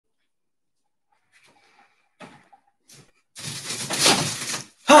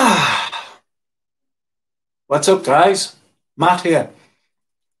What's up, guys? Matt here.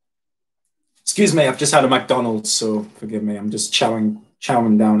 Excuse me, I've just had a McDonald's, so forgive me. I'm just chowing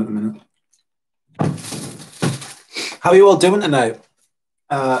down at the minute. How are you all doing tonight?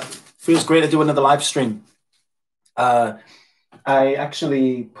 Feels great to do another live stream. I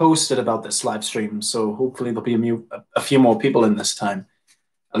actually posted about this live stream, so hopefully there'll be a few more people in this time.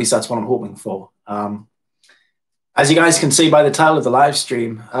 At least that's what I'm hoping for. As you guys can see by the title of the live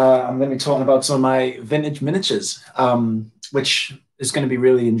stream, I'm going to be talking about some of my vintage miniatures, which is going to be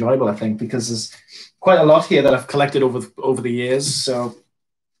really enjoyable, I think, because there's quite a lot here that I've collected over the years. So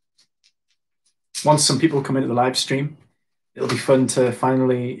once some people come into the live stream, it'll be fun to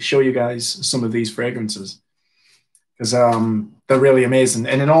finally show you guys some of these fragrances, because they're really amazing.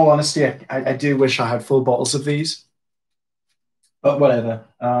 And in all honesty, I do wish I had full bottles of these, but whatever.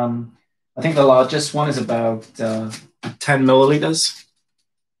 I think the largest one is about 10 milliliters.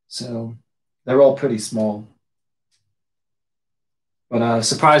 So they're all pretty small. But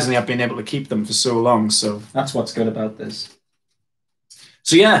surprisingly, I've been able to keep them for so long. So that's what's good about this.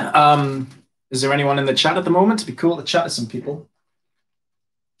 So yeah, is there anyone in the chat at the moment? It'd be cool to chat to some people.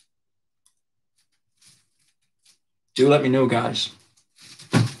 Do let me know, guys.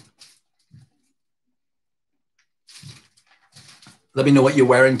 Let me know what you're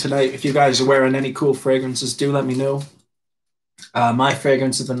wearing tonight. If you guys are wearing any cool fragrances, do let me know. My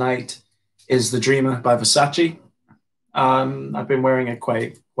fragrance of the night is the Dreamer by Versace. I've been wearing it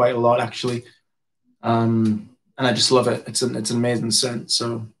quite a lot, actually. And I just love it. It's an amazing scent.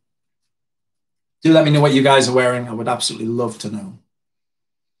 So do let me know what you guys are wearing. I would absolutely love to know.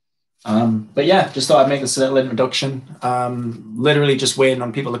 But yeah, just thought I'd make this a little introduction. Literally just waiting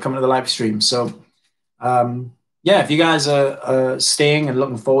on people to come to the live stream. So yeah, if you guys are staying and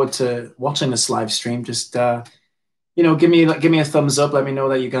looking forward to watching this live stream, just give me a thumbs up. Let me know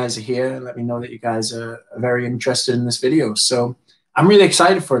that you guys are here, and let me know that you guys are very interested in this video. So I'm really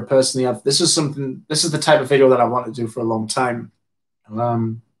excited for it personally. This is the type of video that I want to do for a long time.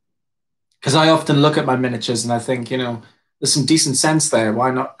 Because I often look at my miniatures and I think, there's some decent scents there. Why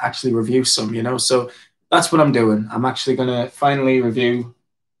not actually review some, So that's what I'm doing. I'm actually going to finally review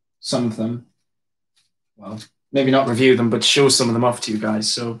some of them. Well, maybe not review them, but show some of them off to you guys.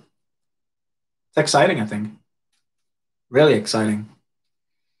 So it's exciting, I think. Really exciting.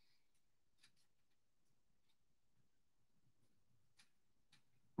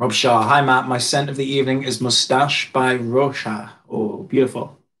 Rob Shaw. Hi, Matt. My scent of the evening is Mustache by Rocha. Oh,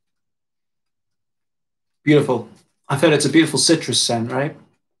 beautiful. Beautiful. I've heard it's a beautiful citrus scent, right?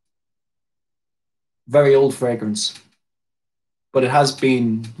 Very old fragrance. But it has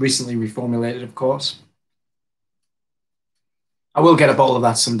been recently reformulated, of course. I will get a bottle of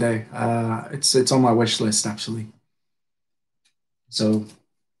that someday. It's on my wish list, actually. So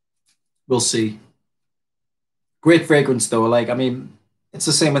we'll see. Great fragrance, though. It's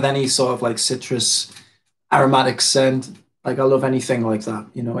the same with any sort of citrus aromatic scent. I love anything like that.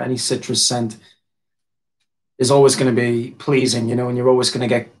 Any citrus scent is always going to be pleasing, and you're always going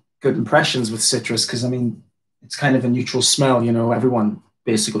to get good impressions with citrus because, it's kind of a neutral smell. Everyone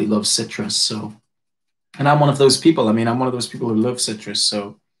basically loves citrus. So, and I'm one of those people. I'm one of those people who love citrus.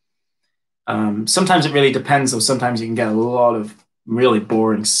 So sometimes it really depends, though. Sometimes you can get a lot of really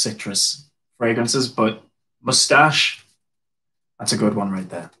boring citrus fragrances, but Mustache, that's a good one right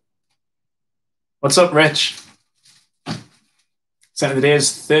there. What's up, Rich? Scent of the day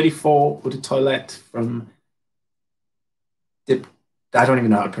is 34 Eau de Toilette from Dip. I don't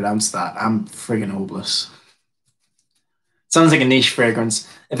even know how to pronounce that. I'm friggin' hopeless. Sounds like a niche fragrance.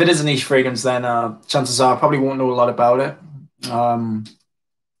 If it is a niche fragrance, then chances are I probably won't know a lot about it.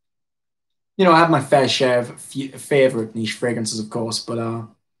 I have my fair share of favorite niche fragrances, of course, but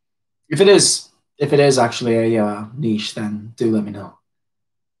if it is actually a niche, then do let me know.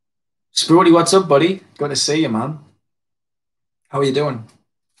 Sprody, what's up, buddy? Good to see you, man. How are you doing?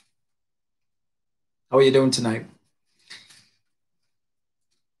 How are you doing tonight?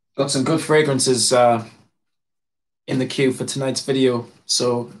 Got some good fragrances in the queue for tonight's video,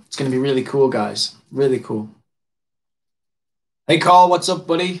 so it's going to be really cool, guys. Really cool. Hey, Carl, what's up,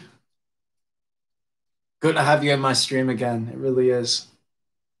 buddy? Good to have you in my stream again. It really is.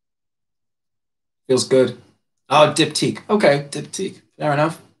 Feels good. Oh, Diptyque. Okay, Diptyque. Fair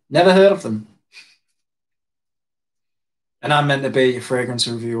enough. Never heard of them. And I'm meant to be a fragrance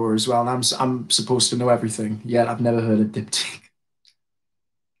reviewer as well. And I'm supposed to know everything, yet I've never heard of Diptyque.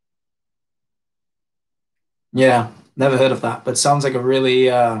 Yeah, never heard of that, but sounds like a really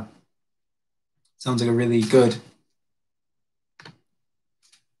good.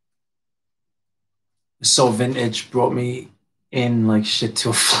 So vintage brought me in like shit to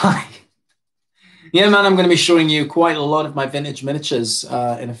a fly. Yeah, man, I'm going to be showing you quite a lot of my vintage miniatures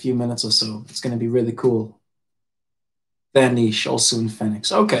in a few minutes or so. It's going to be really cool. Their niche, also in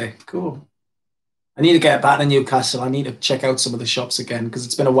Phoenix. Okay, cool. I need to get back to Newcastle. I need to check out some of the shops again because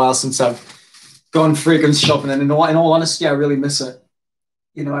it's been a while since I've gone fragrance shopping. And in all honesty, I really miss it.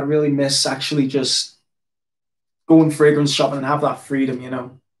 I really miss actually just going fragrance shopping and have that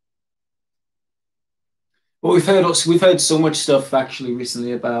freedom. But we've heard so much stuff actually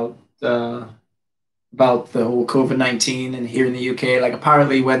recently about the whole COVID-19 and here in the UK. Like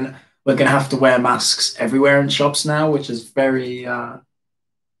apparently when we're gonna have to wear masks everywhere in shops now, which is very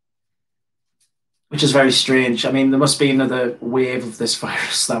strange. I mean, there must be another wave of this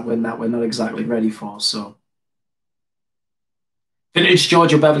virus that we're not exactly ready for. So vintage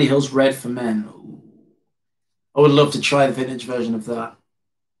Georgia Beverly Hills Red for men. Ooh, I would love to try the vintage version of that.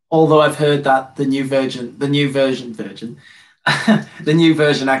 Although I've heard that the new version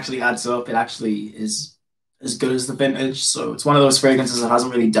actually adds up. It actually is as good as the vintage. So it's one of those fragrances that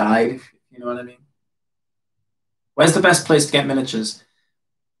hasn't really died, if you know what I mean. Where's the best place to get miniatures?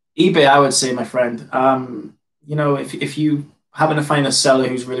 eBay, I would say, my friend. If you happen to find a seller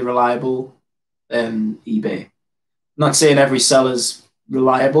who's really reliable, then eBay. I'm not saying every seller's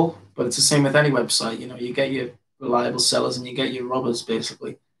reliable, but it's the same with any website. You get your reliable sellers and you get your robbers,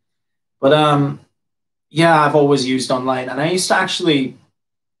 basically. But yeah, I've always used online, and I used to actually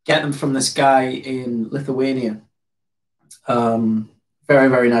get them from this guy in Lithuania. Very,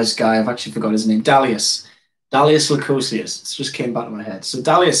 very nice guy. I've actually forgot his name. Dalius Lacosius. It just came back to my head. So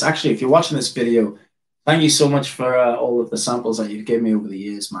Dalius, actually, if you're watching this video, thank you so much for all of the samples that you've given me over the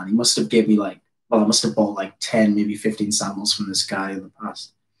years, man. He must have gave me I must have bought like 10, maybe 15 samples from this guy in the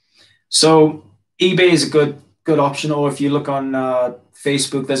past. So eBay is a good option, or if you look on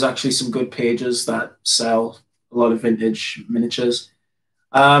Facebook, there's actually some good pages that sell a lot of vintage miniatures.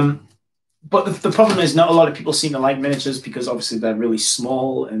 Um, but the problem is not a lot of people seem to like miniatures because obviously they're really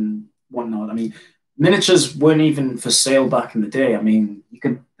small and whatnot. I mean, miniatures weren't even for sale back in the day. I mean,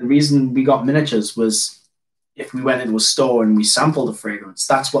 the reason we got miniatures was if we went into a store and we sampled a fragrance,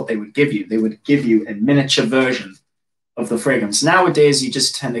 that's what they would give you. They would give you a miniature version of the fragrance. Nowadays, you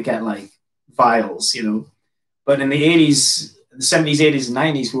just tend to get like vials. But in the 80s, the 70s, 80s, and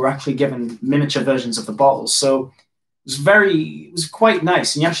 90s, we were actually given miniature versions of the bottles. So it was quite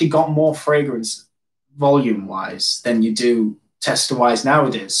nice. And you actually got more fragrance volume wise than you do tester wise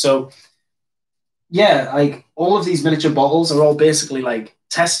nowadays. So yeah, like all of these miniature bottles are all basically like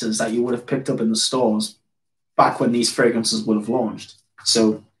testers that you would have picked up in the stores back when these fragrances would have launched.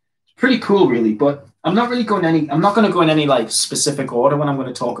 So it's pretty cool, really. But I'm not really going any. I'm not going to go in any like specific order when I'm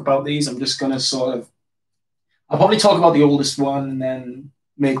going to talk about these. I'm just going to sort of. I'll probably talk about the oldest one and then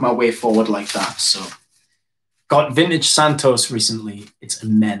make my way forward like that. So got vintage Santos recently. It's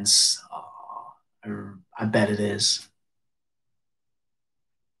immense. Oh, I bet it is.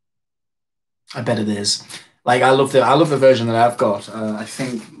 I bet it is. Like I love the version that I've got. I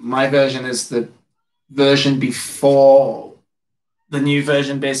think my version is the version before the new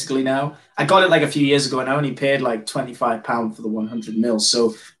version basically now. I got it like a few years ago and I only paid like £25 for the 100 mils.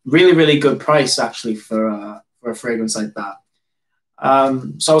 So really, really good price actually for a fragrance like that.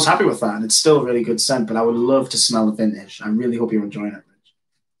 So I was happy with that, and it's still a really good scent, but I would love to smell the vintage. I really hope you're enjoying it, Rich.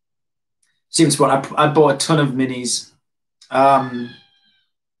 Seems what I bought a ton of minis. Um,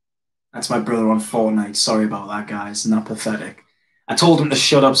 that's my brother on Fortnite. Sorry about that, guys. Not pathetic. I told him to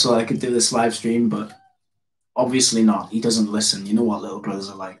shut up so I could do this live stream, but obviously not. He doesn't listen. You know what little brothers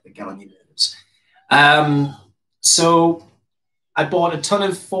are like. They get on your nerves. Um, so I bought a ton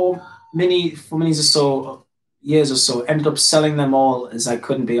of four minis or so, years or so. Ended up selling them all as I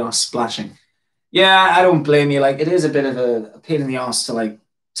couldn't be arsed splashing. Yeah, I don't blame you. Like it is a bit of a pain in the ass to like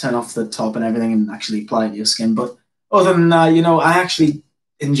turn off the top and everything and actually apply it to your skin. But other than that, I actually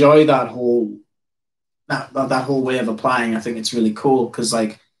enjoy that whole way of applying. I think it's really cool because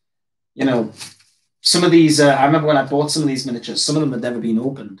like you know some of these. I remember when I bought some of these miniatures. Some of them had never been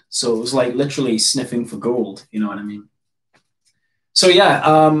opened, so it was like literally sniffing for gold. You know what I mean? So yeah,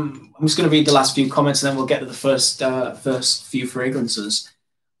 I'm just going to read the last few comments and then we'll get to the first few fragrances.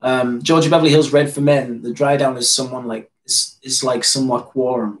 Georgia Beverly Hills Red for Men. The dry down is someone like is like somewhat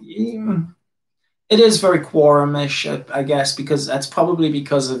quorum. Yeah, it is very quorumish, I guess, because that's probably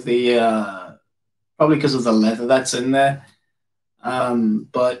because of the leather that's in there.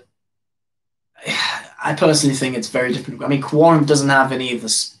 But I personally think it's very different. I mean, quorum doesn't have any of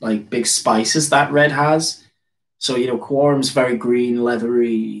the like big spices that red has. So quorum's very green,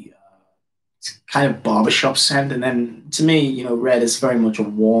 leathery, kind of barbershop scent, and then to me, red is very much a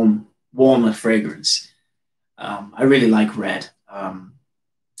warmer fragrance. I really like red.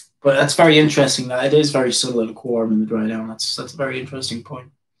 But that's very interesting. That it is very similar to quorum in the dry down. That's a very interesting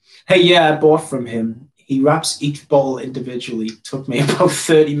point. Hey, yeah, I bought from him. He wraps each bottle individually. It took me about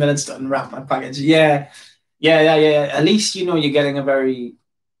 30 minutes to unwrap my package. Yeah, yeah. At least you know you're getting a very,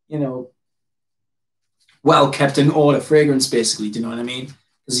 you know, well kept in order fragrance, basically. Do you know what I mean?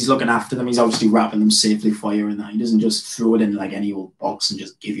 Because he's looking after them. He's obviously wrapping them safely for you, and that he doesn't just throw it in like any old box and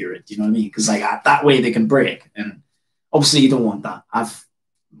just give you it. Do you know what I mean? Because like that way they can break, and obviously you don't want that.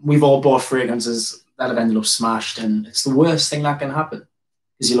 We've all bought fragrances that have ended up smashed, and it's the worst thing that can happen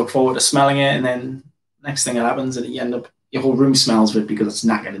because you look forward to smelling it, and then next thing that happens, and you end up your whole room smells of it because it's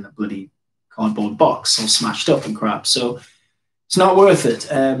knackered in a bloody cardboard box, all smashed up and crap. So it's not worth it.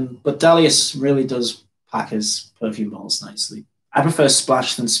 But Dalius really does pack his perfume bottles nicely. I prefer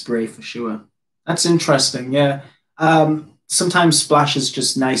splash than spray for sure. That's interesting. Yeah. Sometimes splash is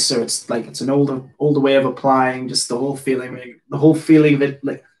just nicer. It's like it's an older way of applying. Just the whole feeling of it,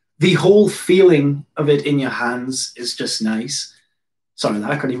 like the whole feeling of it in your hands is just nice. Sorry,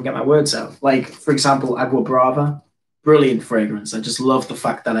 I couldn't even get my words out. Like for example, Agua Brava, brilliant fragrance. I just love the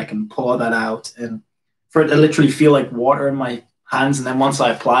fact that I can pour that out and for it to literally feel like water in my hands, and then once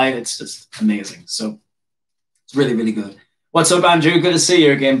I apply it, it's just amazing. So it's really, really good. What's up, Andrew? Good to see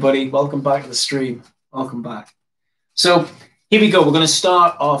you again, buddy. Welcome back to the stream. Welcome back. So here we go. We're going to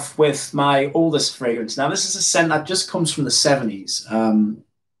start off with my oldest fragrance. Now, this is a scent that just comes from the 70s.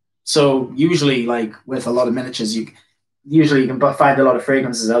 So usually, like with a lot of miniatures, you can find a lot of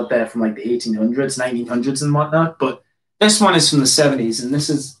fragrances out there from like the 1800s, 1900s, and whatnot. But this one is from the 70s, and this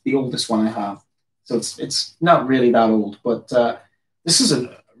is the oldest one I have. So it's not really that old, but this is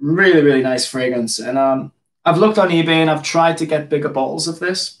a really, really nice fragrance. And I've looked on eBay and I've tried to get bigger bottles of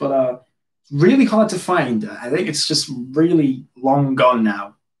this, but it's really hard to find. I think it's just really long gone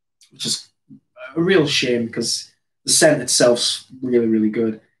now, which is a real shame because the scent itself's really, really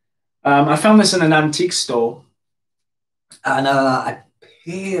good. I found this in an antique store, and I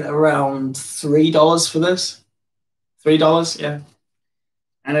paid around $3 for this. $3, yeah.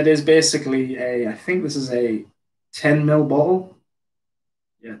 And it is basically I think this is a 10 ml bottle.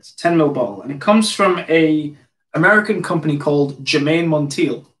 Yeah, it's a 10 ml bottle. And it comes from a American company called Germain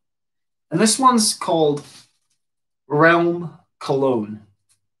Montiel. And this one's called Realm Cologne.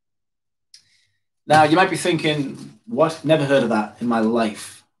 Now, you might be thinking, what? Never heard of that in my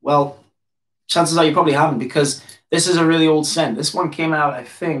life. Well, chances are you probably haven't, because this is a really old scent. This one came out, I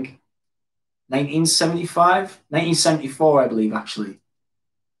think, 1975, 1974, I believe, actually.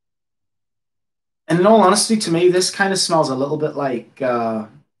 And in all honesty, to me, this kind of smells a little bit like it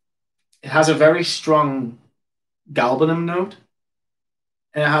has a very strong galbanum note,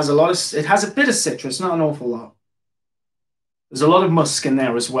 and it has a bit of citrus, not an awful lot. There's a lot of musk in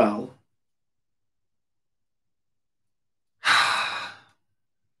there as well,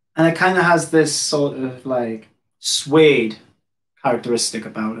 and it kind of has this sort of like suede characteristic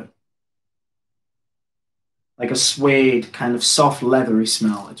about it. Like a suede kind of soft leathery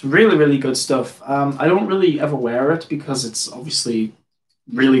smell. It's really, really good stuff. I don't really ever wear it because it's obviously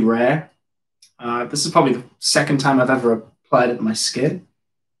really rare. This is probably the second time I've ever applied it to my skin.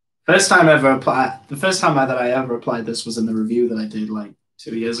 The first time that I ever applied this was in the review that I did like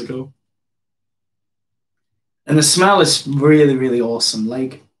 2 years ago. And the smell is really, really awesome.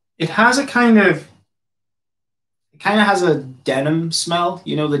 Like it has a kind of has a denim smell,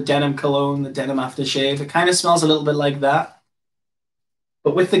 you know, the denim cologne, the denim aftershave. It kind of smells a little bit like that,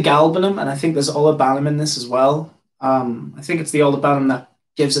 but with the galbanum, and I think there's olibanum in this as well. I think it's the olibanum that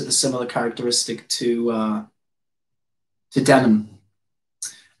gives it the similar characteristic to denim.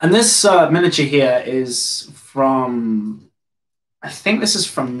 And this miniature here is from, I think this is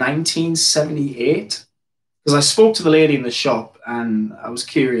from 1978. Because I spoke to the lady in the shop and I was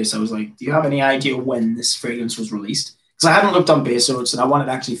curious. I was like, do you have any idea when this fragrance was released? Because I hadn't looked on Bezos and I wanted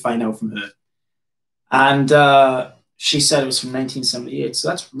to actually find out from her. And she said it was from 1978. So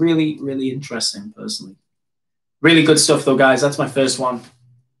that's really, really interesting, personally. Really good stuff, though, guys. That's my first one.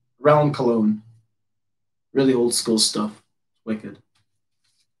 Realm Cologne. Really old school stuff. Wicked.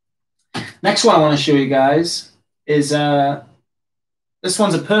 Next one I want to show you guys is... this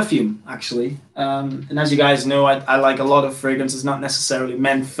one's a perfume, actually. And as you guys know, I like a lot of fragrances, not necessarily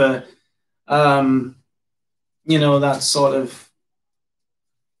meant for, you know, that sort of,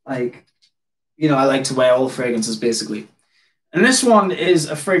 like, you know, I like to wear all fragrances, basically. And this one is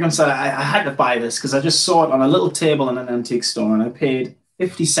a fragrance that I had to buy this because I just saw it on a little table in an antique store, and I paid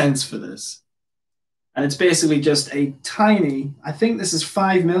 50 cents for this. And it's basically just a tiny, I think this is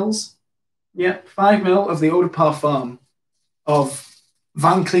 5 mils. Yeah, 5 mil of the Eau de Parfum of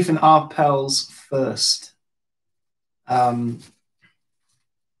Van Cleef & Arpels First.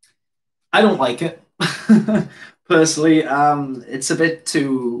 I don't like it personally. It's a bit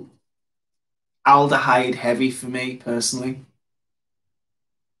too aldehyde heavy for me personally.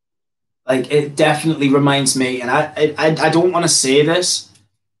 Like it definitely reminds me, and I don't want to say this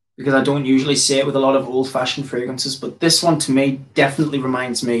because I don't usually say it with a lot of old-fashioned fragrances, but this one to me definitely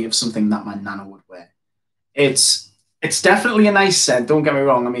reminds me of something that my nana would wear. It's definitely a nice scent. Don't get me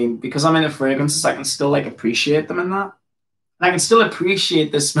wrong. I mean, because I'm into fragrances, I can still like appreciate them in that. And I can still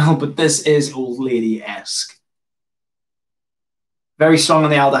appreciate the smell, but this is old lady-esque. Very strong on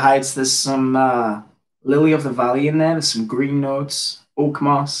the aldehydes. There's some lily of the valley in there. There's some green notes, oak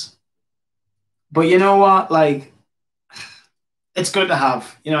moss. But you know what? Like, it's good to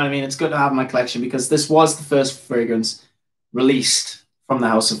have. You know what I mean? It's good to have in my collection because this was the first fragrance released from the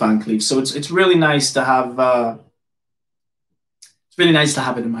House of Van Cleef. So it's really nice to have. It's really nice to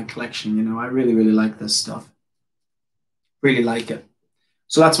have it in my collection. You know, I really really like this stuff. Really like it.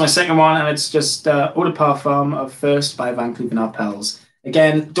 So that's my second one, and it's just Eau de Parfum of First by Van Cleef and Arpels.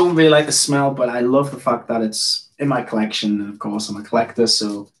 Again, don't really like the smell, but I love the fact that it's in my collection. And of course, I'm a collector,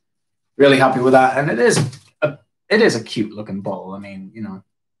 so really happy with that. And a it is a cute looking bottle. I mean, you know,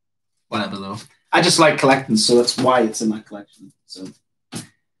 whatever though. I just like collecting, so that's why it's in my collection. So,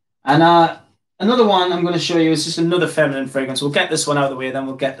 and another one I'm going to show you is just another feminine fragrance. We'll get this one out of the way, then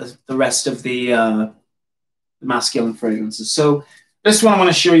we'll get the rest of the masculine fragrances. So this one I want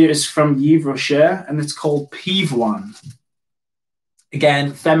to show you is from Yves Rocher, and it's called Pive One.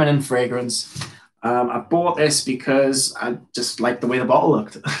 Again, feminine fragrance. I bought this because I just liked the way the bottle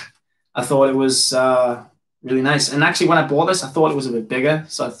looked. I thought it was really nice. And actually, when I bought this, I thought it was a bit bigger.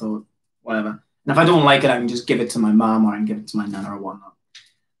 So I thought, whatever. And if I don't like it, I can just give it to my mom or I can give it to my nana or whatnot.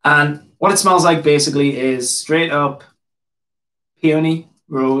 And what it smells like basically is straight up peony,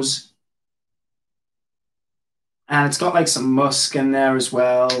 rose. And it's got like some musk in there as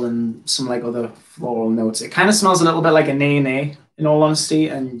well and some like other floral notes. It kind of smells a little bit like a nay in all honesty.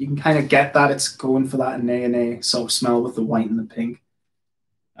 And you can kind of get that it's going for that nay sort of smell with the white and the pink.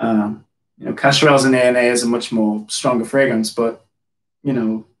 You know, Cacharel's and A&A is a much more stronger fragrance, but you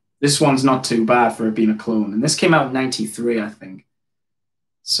know, this one's not too bad for it being a clone. And this came out in '93, I think.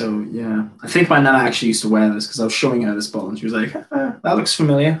 So yeah, I think my nana actually used to wear this because I was showing her this bottle and she was like, "That looks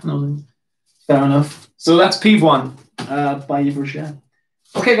familiar." And I was like, "Fair enough." So that's Pive One by Yves Rocher.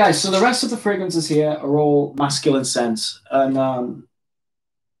 Okay, guys. So the rest of the fragrances here are all masculine scents, and I'm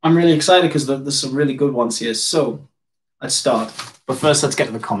really excited because there's some really good ones here. So let's start. But first, let's get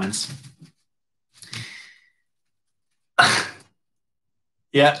to the comments.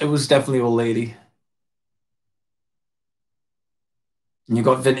 Yeah, it was definitely old lady. And you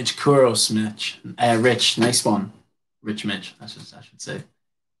got vintage Kuros, Mitch. Rich, nice one. Rich Mitch, I should say.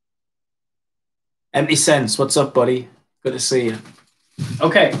 Empty Sense, what's up, buddy? Good to see you.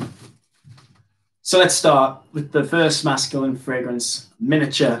 Okay, so let's start with the first masculine fragrance,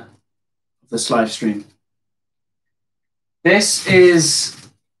 Minature of this live stream. This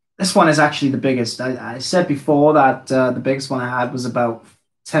one is actually the biggest. I said before that the biggest one I had was about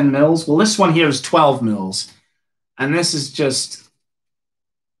 10 mils. Well, this one here is 12 mils. And this is just,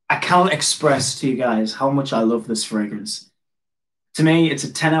 I can't express to you guys how much I love this fragrance. To me, it's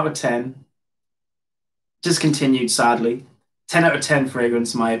a 10 out of 10. Discontinued, sadly. 10 out of 10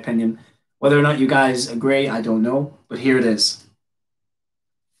 fragrance, in my opinion. Whether or not you guys agree, I don't know. But here it is.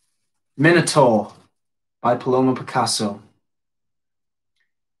 Minature by Paloma Picasso.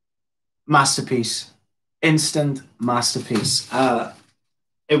 Masterpiece. Instant masterpiece.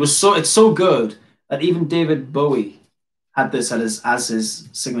 It's so good that even David Bowie had this as his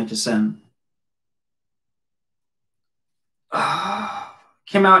signature scent.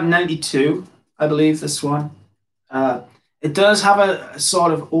 Came out in '92, I believe, this one. It does have a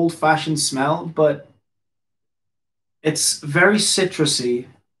sort of old-fashioned smell, but it's very citrusy,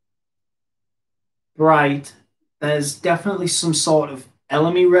 bright. There's definitely some sort of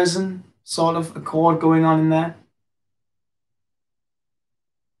elemi resin sort of accord going on in there.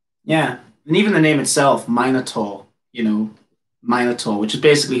 Yeah, and even the name itself, Minotaur, you know, Minotaur, which is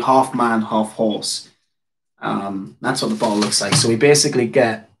basically half man, half horse. That's what the bottle looks like. So we basically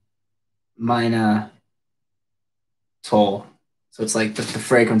get Minotaur. So it's like the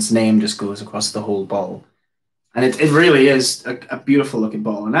fragrance name just goes across the whole bottle. And it really is a beautiful looking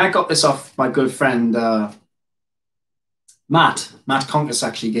bottle. And I got this off my good friend Matt. Matt Conkus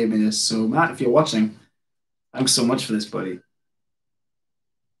actually gave me this. So Matt, if you're watching, thanks so much for this, buddy.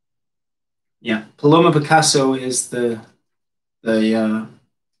 Yeah, Paloma Picasso is the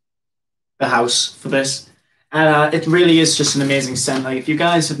house for this, and it really is just an amazing scent. Like if you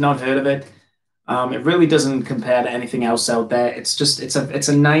guys have not heard of it, It really doesn't compare to anything else out there. It's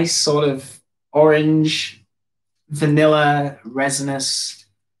a nice sort of orange, vanilla, resinous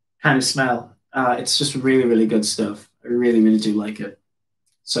kind of smell. It's just really, really good stuff. I really, really do like it.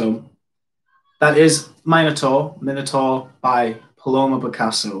 So that is Minotaur by Paloma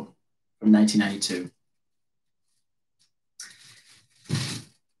Picasso from 1992.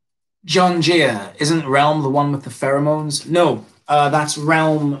 John Gia, isn't Realm the one with the pheromones? No, that's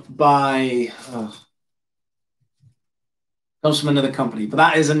Realm by comes from another company, but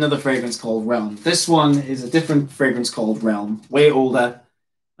that is another fragrance called Realm. This one is a different fragrance called Realm, way older.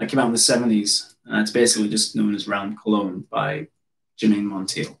 That came out in the 70s. It's basically just known as Realm Cologne by Jermaine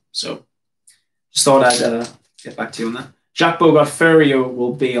Montiel. So just thought I'd get back to you on that. Jacques Bogart Furio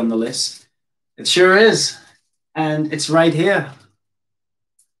will be on the list. It sure is. And it's right here.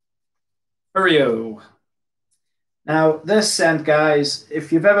 Furio. Now, this scent, guys,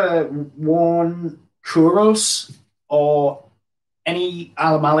 if you've ever worn churros or any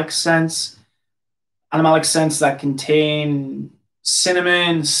animalic scents that contain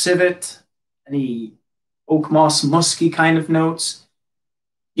cinnamon, civet, any oak moss, musky kind of notes,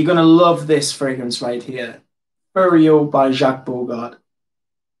 you're going to love this fragrance right here. Furio by Jacques Bogart.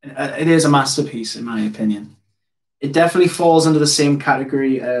 It is a masterpiece, in my opinion. It definitely falls under the same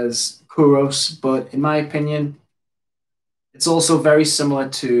category as Kuros, but in my opinion, it's also very similar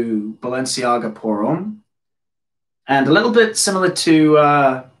to Balenciaga Pour Homme, and a little bit similar to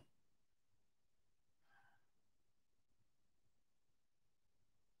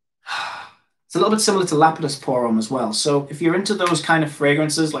it's a little bit similar to Lapidus Pour Homme as well. So if you're into those kind of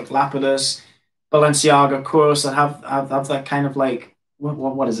fragrances like Lapidus, Balenciaga, Kuros that have that kind of like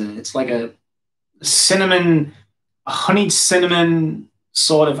what is it? It's like a cinnamon, a honeyed cinnamon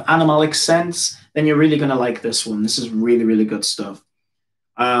sort of animalic sense, then you're really going to like this one. This is really, really good stuff.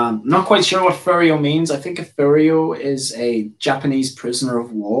 Not quite sure what Furio means. I think a Furio is a Japanese prisoner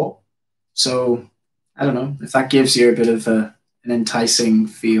of war. So I don't know if that gives you a bit of an enticing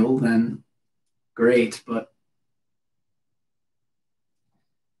feel, then great. But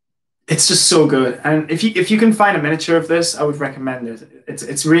it's just so good. And if you can find a miniature of this, I would recommend it.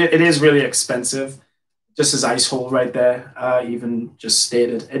 It is really expensive, just as Icehole right there, even just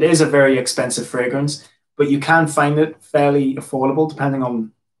stated. It is a very expensive fragrance, but you can find it fairly affordable depending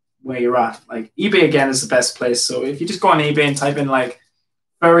on where you're at. Like eBay again is the best place. So if you just go on eBay and type in like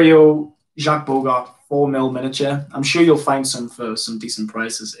Furio Jacques Bogart 4 mil miniature, I'm sure you'll find some for some decent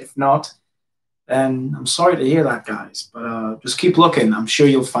prices. If not, then I'm sorry to hear that, guys. But just keep looking. I'm sure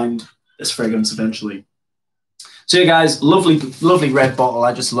you'll find this fragrance eventually. So yeah, guys, lovely, lovely red bottle.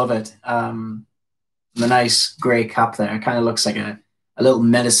 I just love it. The nice gray cap there. It kind of looks like a little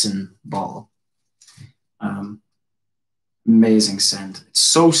medicine bottle. Amazing scent. It's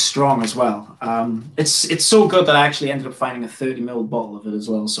so strong as well. It's so good that I actually ended up finding a 30 ml bottle of it as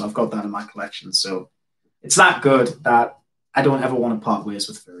well. So I've got that in my collection. So it's that good that I don't ever want to part ways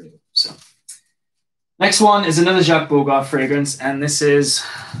with Furio. So next one is another Jacques Bogart fragrance, and this is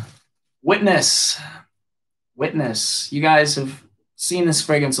Witness. Witness. You guys have seen this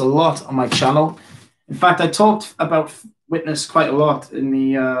fragrance a lot on my channel. In fact, I talked about Witness quite a lot in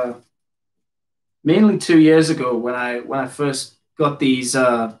the mainly 2 years ago when I first got these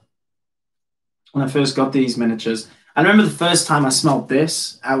miniatures. I remember the first time I smelled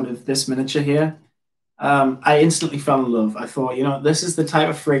this out of this miniature here. I instantly fell in love. I thought, this is the type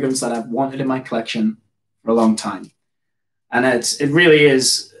of fragrance that I've wanted in my collection for a long time, and it really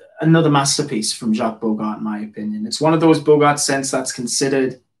is another masterpiece from Jacques Bogart, in my opinion. It's one of those Bogart scents that's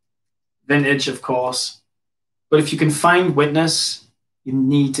considered vintage, of course, but if you can find Witness, you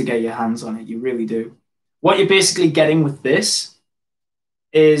need to get your hands on it. You really do. What you're basically getting with this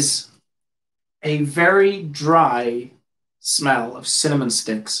is a very dry smell of cinnamon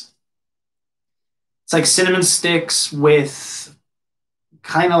sticks. It's like cinnamon sticks with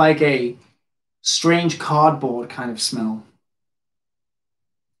kind of like a strange cardboard kind of smell.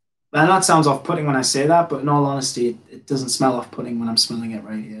 And that sounds off-putting when I say that, but in all honesty, it doesn't smell off-putting when I'm smelling it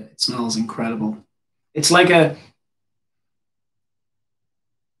right here. It smells incredible. It's like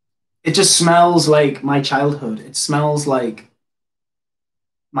it just smells like my childhood. It smells like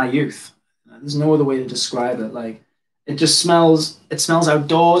my youth. There's no other way to describe it. Like it smells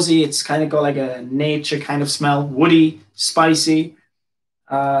outdoorsy. It's kind of got like a nature kind of smell, woody, spicy,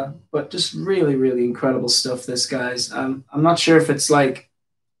 but just really, really incredible stuff. This, guys. I'm not sure if it's like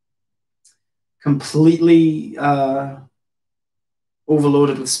completely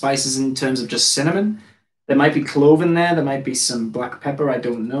overloaded with spices in terms of just cinnamon. There might be clove in there. There might be some black pepper. I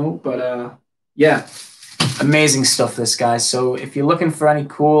don't know. But yeah, amazing stuff, this, guy. So if you're looking for any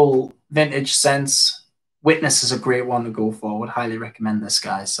cool vintage scents. Witness is a great one to go for. Would highly recommend this,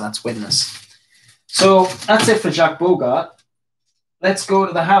 guys. So that's Witness. So that's it for Jack Bogart. Let's go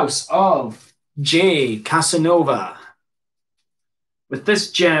to the house of J. Casanova. With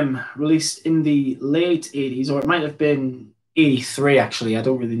this gem released in the late 80s, or it might have been 83, actually. I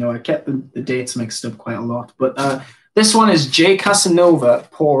don't really know. I kept the dates mixed up quite a lot. But this one is J. Casanova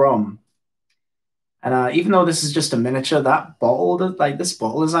Pour Homme. And even though this is just a miniature, that bottle, like this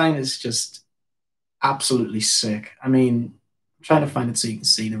bottle design is just absolutely sick. I mean, I'm trying to find it so you can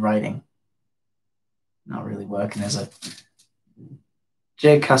see the writing. Not really working, is it?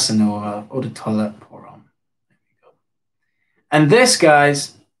 J. Casanova, Eau de Toilette Pour Homme. There we go. And this,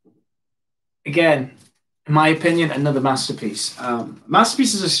 guys, again, in my opinion, another masterpiece.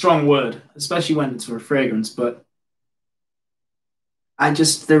 Masterpiece is a strong word, especially when it's for a fragrance, but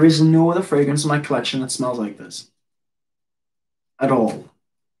there is no other fragrance in my collection that smells like this. At all.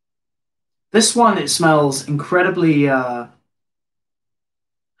 This one, it smells incredibly,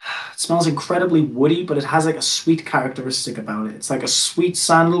 woody, but it has like a sweet characteristic about it. It's like a sweet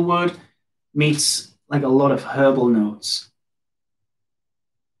sandalwood meets like a lot of herbal notes.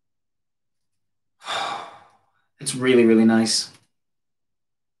 It's really, really nice.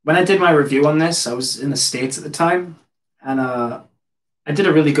 When I did my review on this, I was in the States at the time, and I did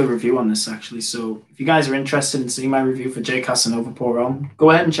a really good review on this, actually. So if you guys are interested in seeing my review for J. Casanova Pour Homme, go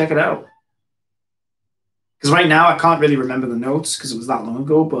ahead and check it out. Because right now, I can't really remember the notes because it was that long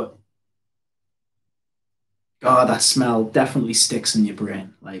ago, but God, that smell definitely sticks in your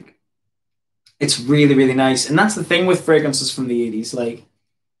brain. Like, it's really, really nice. And that's the thing with fragrances from the 80s. Like,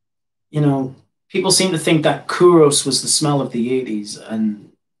 you know, people seem to think that Kouros was the smell of the 80s,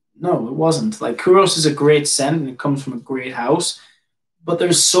 and no, it wasn't. Like, Kouros is a great scent, and it comes from a great house, but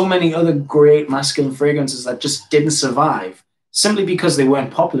there's so many other great masculine fragrances that just didn't survive simply because they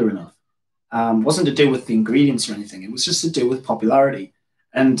weren't popular enough. Wasn't to do with the ingredients or anything. It was just to do with popularity.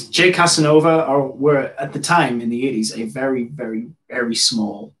 And J. Casanova were, at the time in the 80s, a very, very, very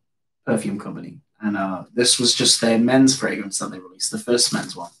small perfume company. And this was just their men's fragrance that they released, the first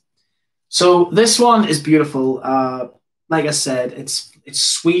men's one. So this one is beautiful. Like I said, it's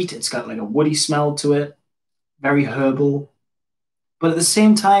sweet. It's got like a woody smell to it, very herbal. But at the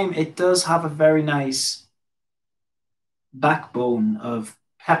same time, it does have a very nice backbone of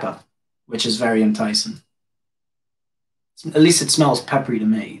pepper, which is very enticing. At least it smells peppery to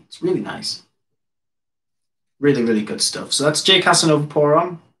me. It's really nice. Really, really good stuff. So that's J. Casanova Pour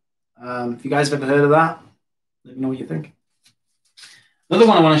Homme. If you guys have ever heard of that, let me know what you think. Another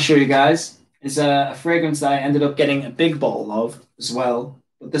one I want to show you guys is a fragrance that I ended up getting a big bottle of as well.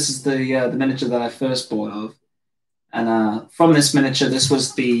 But this is the miniature that I first bought of. And from this miniature, this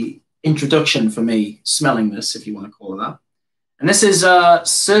was the introduction for me smelling this, if you want to call it that. And this is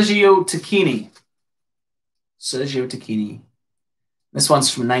Sergio Tacchini. Sergio Tacchini. This one's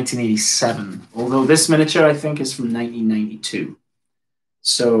from 1987, although this miniature, I think, is from 1992.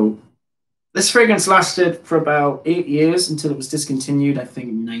 So this fragrance lasted for about 8 years until it was discontinued, I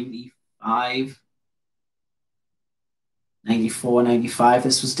think, 95. 94, 95,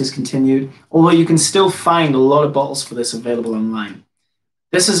 this was discontinued. Although you can still find a lot of bottles for this available online.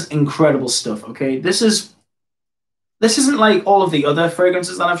 This is incredible stuff, okay? This isn't like all of the other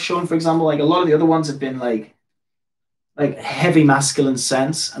fragrances that I've shown, for example. Like a lot of the other ones have been like heavy masculine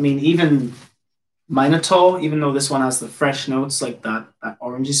scents. I mean, even Minature, even though this one has the fresh notes, like that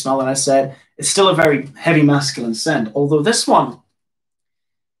orangey smell that I said, it's still a very heavy masculine scent. Although this one,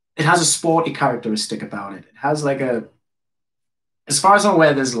 it has a sporty characteristic about it. It has like a, as far as I'm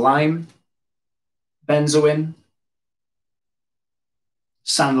aware, there's lime, benzoin,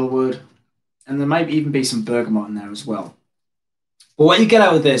 sandalwood, and there might even be some bergamot in there as well. But what you get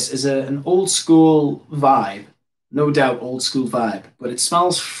out of this is an old school vibe, no doubt old school vibe, but it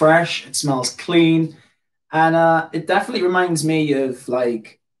smells fresh, it smells clean, and it definitely reminds me of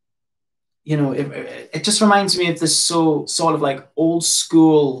like, you know, it just reminds me of this sort of like old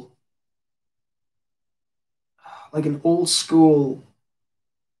school, like an old school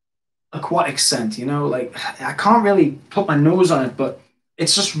aquatic scent, you know, like I can't really put my nose on it, but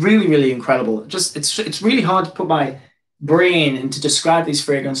it's just really, really incredible. Just it's really hard to put my brain and to describe these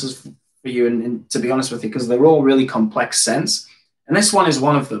fragrances for you, and to be honest with you, because they're all really complex scents, and this one is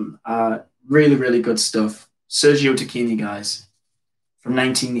one of them. Really, really good stuff. Sergio Tacchini, guys, from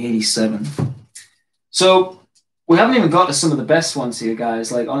 1987. So we haven't even got to some of the best ones here,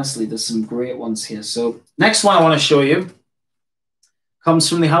 guys. Like honestly, there's some great ones here. So next one I want to show you comes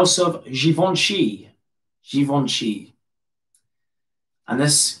from the house of Givenchy. Givenchy. And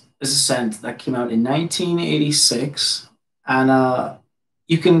this is a scent that came out in 1986. And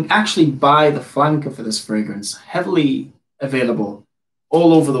you can actually buy the flanker for this fragrance, heavily available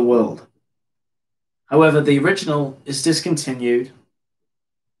all over the world. However, the original is discontinued,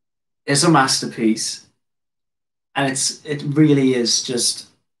 it's a masterpiece, and it really is just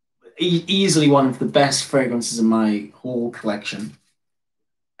easily one of the best fragrances in my whole collection.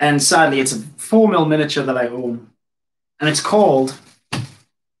 And sadly, it's a 4 ml miniature that I own, and it's called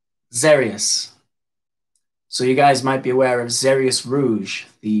Xerius. So you guys might be aware of Xerius Rouge,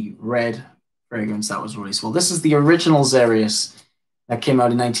 the red fragrance that was released. Well, this is the original Xerius that came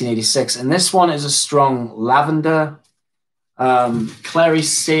out in 1986, and this one is a strong lavender, clary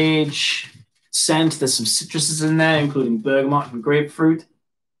sage scent. There's some citruses in there, including bergamot and grapefruit.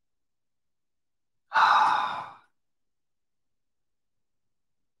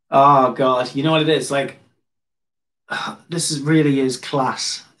 Oh God, you know what it is? Like, this really is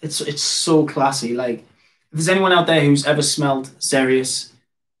class. It's so classy. Like, if there's anyone out there who's ever smelled Xerius,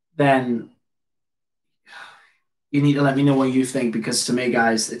 then you need to let me know what you think, because to me,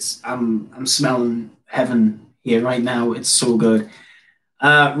 guys, I'm smelling heaven here right now. It's so good.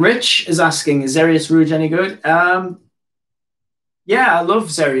 Rich is asking, is Xerius Rouge any good? Yeah, I love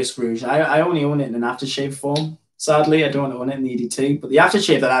Xerius Rouge. I only own it in an aftershave form. Sadly, I don't own it in the EDT, but the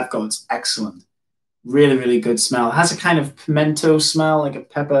aftershave that I've got is excellent. Really, really good smell. It has a kind of pimento smell, like a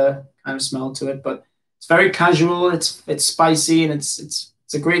pepper kind of smell to it, but it's very casual. It's spicy, and it's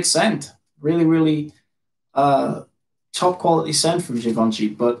a great scent. Really, really top quality scent from Givenchy.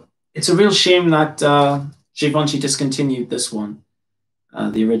 But it's a real shame that Givenchy discontinued this one,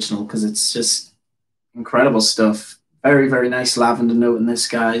 the original, because it's just incredible stuff. Very, very nice lavender note in this,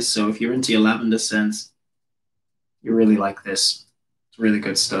 guys. So if you're into your lavender scents, you really like this. It's really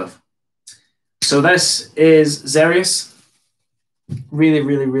good stuff. So this is Xerius. Really,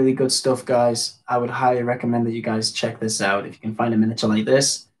 really, really good stuff, guys. I would highly recommend that you guys check this out. If you can find a miniature like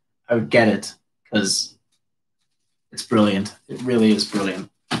this, I would get it, because it's brilliant. It really is brilliant.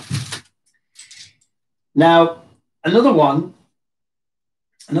 Now, another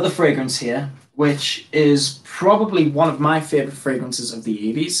fragrance here, which is probably one of my favorite fragrances of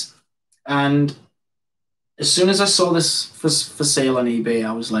the 80s. And as soon as I saw this for sale on eBay,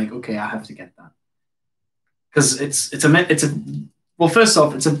 I was like, okay, I have to get that. Because well, first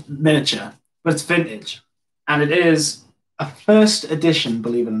off, it's a miniature, but it's vintage. And it is a first edition,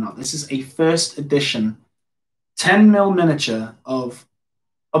 believe it or not. This is a first edition 10 ml miniature of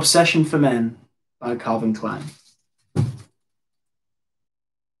Obsession for Men by Calvin Klein. There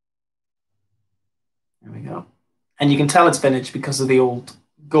we go. And you can tell it's vintage because of the old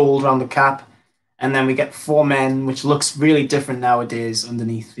gold around the cap. And then we get For Men, which looks really different nowadays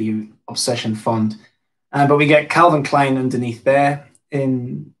underneath the Obsession font. But we get Calvin Klein underneath there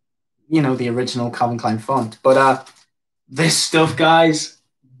in, the original Calvin Klein font. But this stuff, guys,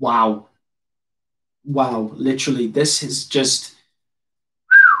 wow. Wow, literally, this is just...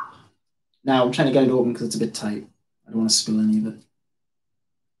 Now, I'm trying to get it open because it's a bit tight. I don't want to spill any of it.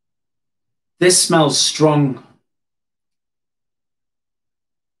 This smells strong.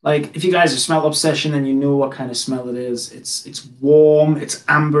 Like, if you guys have smelled Obsession, then you know what kind of smell it is. It's warm, it's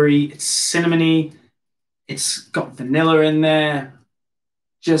ambery, it's cinnamony, it's got vanilla in there.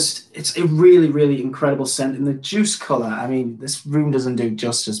 It's a really, really incredible scent. And the juice color, I mean, this room doesn't do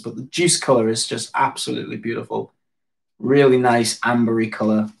justice, but the juice color is just absolutely beautiful. Really nice ambery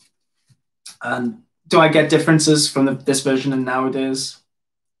color. And do I get differences from this version and nowadays?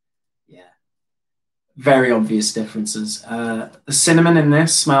 Yeah. Very obvious differences. The cinnamon in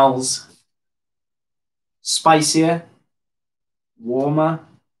this smells spicier, warmer,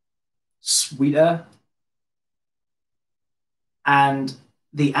 sweeter, and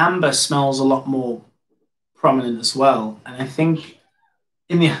the amber smells a lot more prominent as well. And I think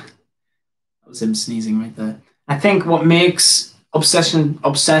that was him sneezing right there. I think what makes Obsession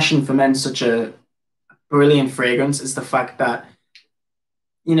for Men such a brilliant fragrance is the fact that,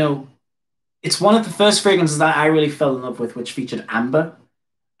 it's one of the first fragrances that I really fell in love with, which featured amber.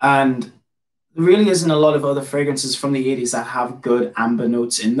 And there really isn't a lot of other fragrances from the 80s that have good amber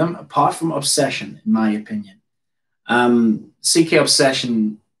notes in them, apart from Obsession, in my opinion. CK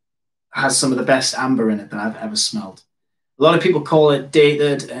Obsession has some of the best amber in it that I've ever smelled. A lot of people call it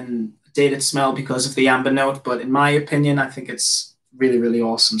dated smell because of the amber note, but in my opinion, I think it's really, really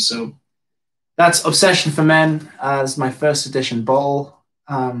awesome. So that's Obsession for Men as my first edition bottle.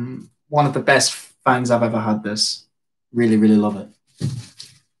 One of the best finds I've ever had this. Really, really love it.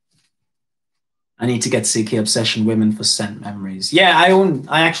 I need to get CK Obsession Women for scent memories. Yeah,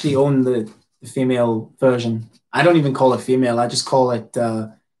 I actually own the female version. I don't even call it female. I just call it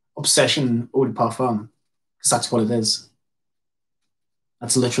Obsession Eau de Parfum, because that's what it is.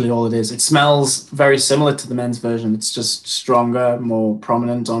 That's literally all it is. It smells very similar to the men's version. It's just stronger, more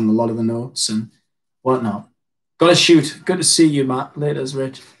prominent on a lot of the notes and whatnot. Gotta shoot. Good to see you, Matt. Later's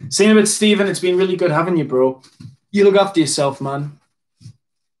Rich. See you in a bit, Stephen. It's been really good having you, bro. You look after yourself, man.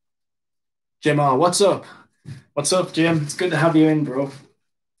 Jim R, what's up? What's up, Jim? It's good to have you in, bro.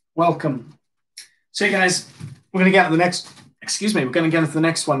 Welcome. So, you guys, we're gonna get to the next. Excuse me. We're gonna get into the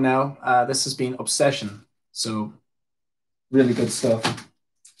next one now. This has been Obsession. So, really good stuff.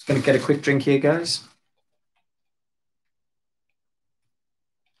 Just gonna get a quick drink here, guys.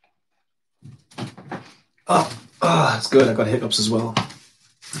 Oh, it's good. I got hiccups as well.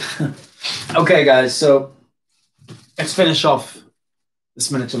 Okay, guys. So let's finish off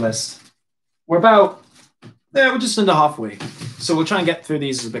this miniature list. We're just under halfway. So we'll try and get through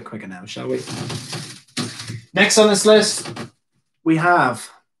these a bit quicker now, shall we? Next on this list, we have.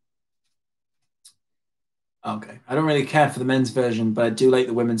 Okay, I don't really care for the men's version, but I do like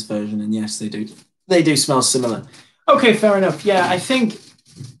the women's version, and yes, they do. They do smell similar. Okay, fair enough. Yeah, I think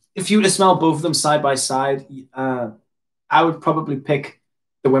if you were to smell both of them side by side, I would probably pick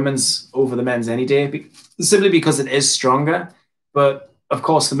the women's over the men's any day, simply because it is stronger. But of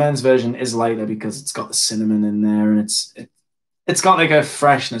course, the men's version is lighter because it's got the cinnamon in there, and it's got like a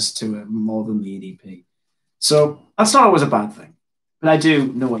freshness to it more than the EDP. So that's not always a bad thing. But I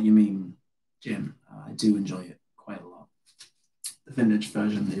do know what you mean, Jim. I do enjoy it quite a lot. The vintage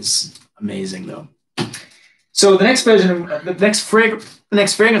version is amazing, though. So the next version, the next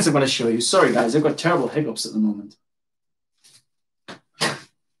fragrance I'm going to show you. Sorry, guys, I've got terrible hiccups at the moment.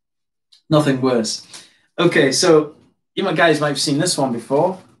 Nothing worse. Okay, so you guys might have seen this one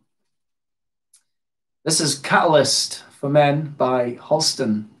before. This is Catalyst for Men by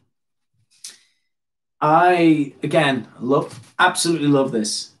Halston. I, again, absolutely love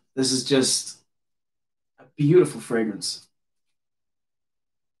this. This is just a beautiful fragrance.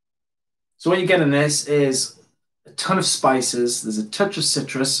 So what you get in this is a ton of spices. There's a touch of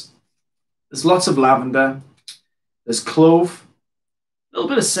citrus. There's lots of lavender. There's clove. A little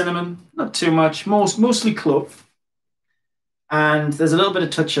bit of cinnamon, not too much, mostly clove. And there's a little bit of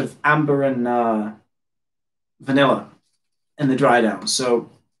touch of amber and vanilla in the dry down. So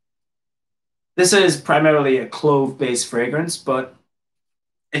this is primarily a clove-based fragrance, but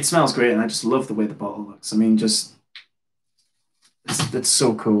it smells great, and I just love the way the bottle looks. I mean, just it's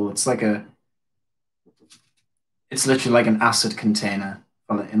so cool. It's literally like an acid container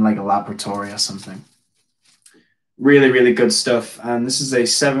in like a laboratory or something. Really, really good stuff. And this is a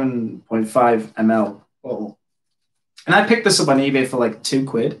 7.5 ml bottle. And I picked this up on eBay for like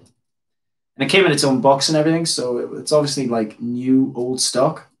 £2. And it came in its own box and everything. So it's obviously like new, old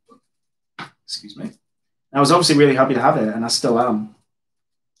stock. Excuse me. I was obviously really happy to have it, and I still am.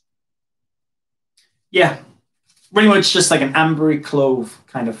 Yeah, pretty much just like an ambery clove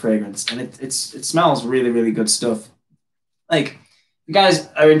kind of fragrance. And it smells really, really good stuff. Like, if you guys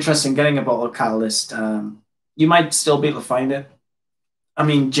are interested in getting a bottle of Catalyst, you might still be able to find it. I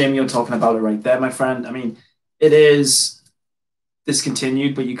mean, Jim, you're talking about it right there, my friend. I mean, it is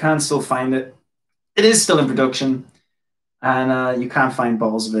discontinued, but you can still find it. It is still in production, and you can find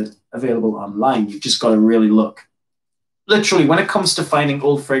bottles of it available online. You've just got to really look. Literally, when it comes to finding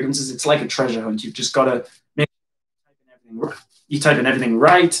old fragrances, it's like a treasure hunt. You've just got to make you type in everything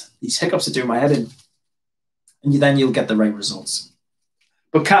right. These hiccups are doing my head in. And then you'll get the right results.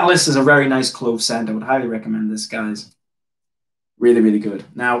 But Catalyst is a very nice clove scent. I would highly recommend this, guys. Really, really good.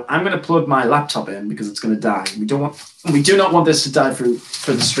 Now, I'm going to plug my laptop in because it's going to die. We do not want this to die through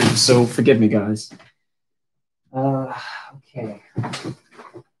the stream, so forgive me, guys. Okay.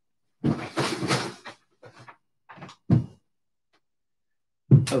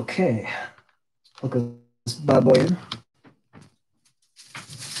 Okay. Plug this bad boy in.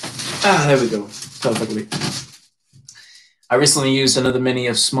 There we go. Perfectly. I recently used another mini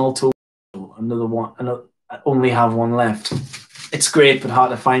of Small Tool. Another one. I only have one left. It's great, but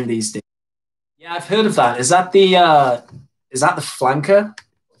hard to find these days. Yeah, I've heard of that. Is that the flanker?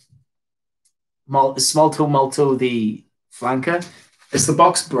 Is Small Tool Malto the flanker? Is the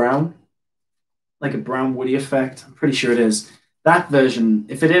box brown? Like a brown woody effect? I'm pretty sure it is. That version,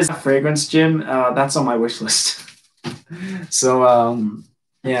 if it is a fragrance, Jim, that's on my wish list. So,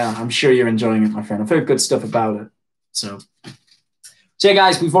 yeah, I'm sure you're enjoying it, my friend. I've heard good stuff about it. So yeah,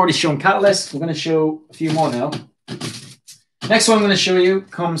 guys, we've already shown Catalyst. We're going to show a few more now. Next one I'm going to show you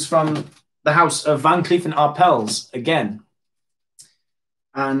comes from the house of Van Cleef & Arpels again.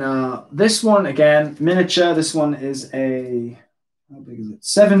 And this one, again, miniature. This one is a, how big is it?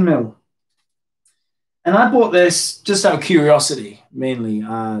 7 mil. And I bought this just out of curiosity, mainly.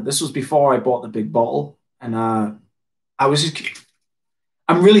 This was before I bought the big bottle. And I was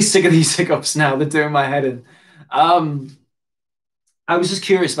I'm really sick of these hiccups now. They're doing my head in. Um, I was just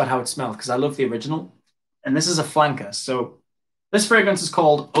curious about how it smelled because I love the original, and this is a flanker. So this fragrance is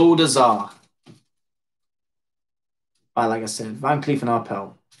called Eau d'Azzaro by, like I said, Van Cleef and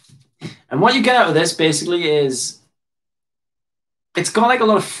Arpels. And what you get out of this basically is it's got like a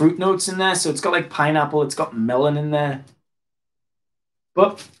lot of fruit notes in there. So it's got like pineapple, it's got melon in there.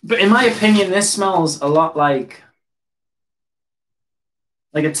 But in my opinion, this smells a lot like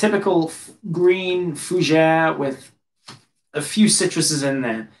a typical green fougere with a few citruses in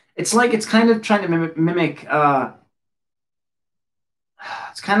there. It's like it's kind of trying to mimic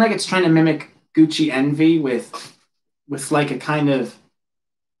it's kind of like it's trying to mimic Gucci Envy with like a kind of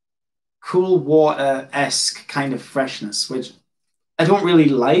cool water-esque kind of freshness, which I don't really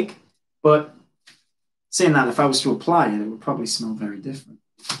like, but saying that, if I was to apply it, it would probably smell very different.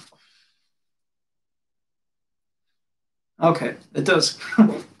 Okay, it does.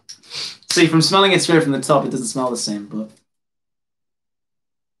 See, from smelling it straight from the top, it doesn't smell the same, but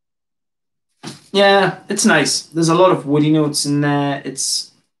yeah, it's nice. There's a lot of woody notes in there. It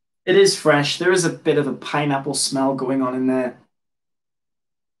is fresh. There is a bit of a pineapple smell going on in there.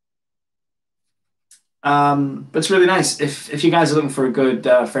 But it's really nice. If you guys are looking for a good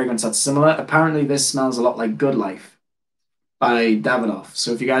fragrance that's similar, apparently this smells a lot like Good Life by Davidoff.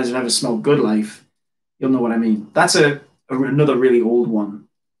 So if you guys have ever smelled Good Life, you'll know what I mean. That's another really old one.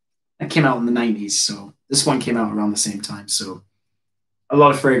 It came out in the 90s, so this one came out around the same time. So a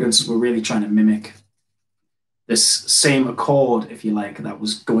lot of fragrances were really trying to mimic this same accord, if you like, that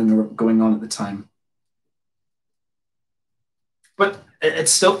was going on at the time. But it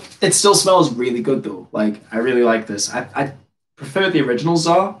still smells really good though. Like I really like this. I prefer the original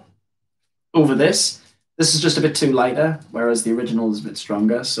Czar over this. This is just a bit too lighter, whereas the original is a bit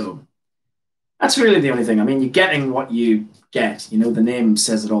stronger. So that's really the only thing. I mean, you're getting what you get. You know, the name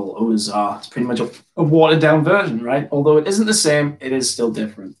says it all. Eau d'Azzaro. It's pretty much a watered down version, right? Although it isn't the same, it is still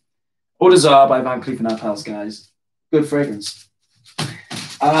different. Eau d'Azzaro by Van Cleef & Arpels, guys. Good fragrance.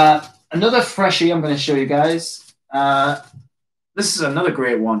 Another freshie I'm going to show you guys. This is another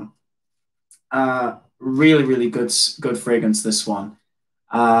great one. Really, really good fragrance, this one.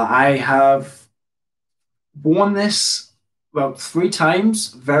 I have worn this about 3 times,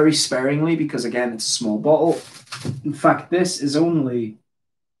 very sparingly, because again, it's a small bottle. In fact, this is only,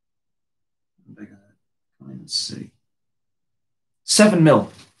 let's see, 7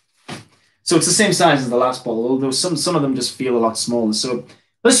 mil. So it's the same size as the last bottle, although some of them just feel a lot smaller. So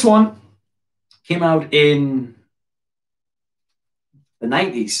this one came out in the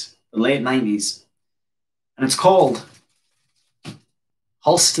 90s, the late 90s, and it's called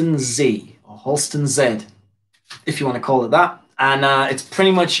Halston Z, or Halston Z, if you want to call it that. And it's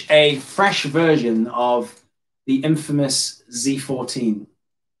pretty much a fresh version of the infamous Z14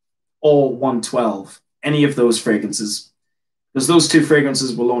 or 112, any of those fragrances. Because those 2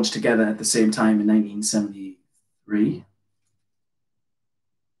 fragrances were launched together at the same time in 1973.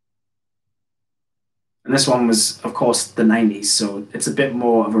 And this one was, of course, the 90s, so it's a bit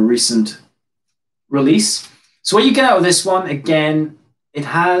more of a recent release. So what you get out of this one, again, it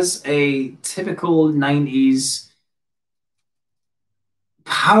has a typical 90s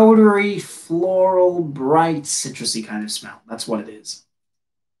powdery, floral, bright, citrusy kind of smell. That's what it is.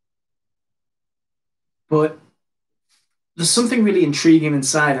 But there's something really intriguing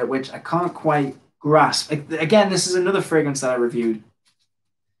inside it, which I can't quite grasp. Again, this is another fragrance that I reviewed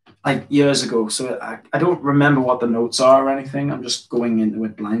like years ago, so I don't remember what the notes are or anything. I'm just going into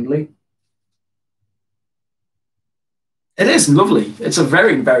it blindly. It is lovely. It's a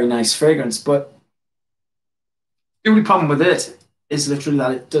very, very nice fragrance, but the only problem with it is literally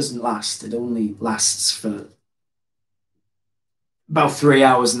that it doesn't last. It only lasts for about 3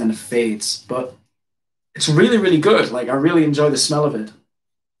 hours and then it fades. But it's really, really good. Like I really enjoy the smell of it.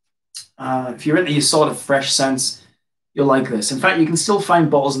 If you're into your sort of fresh scents, you'll like this. In fact, you can still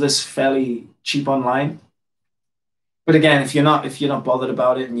find bottles of this fairly cheap online. But again, if you're not bothered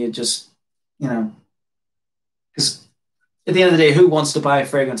about it and you're just, you know, because at the end of the day, who wants to buy a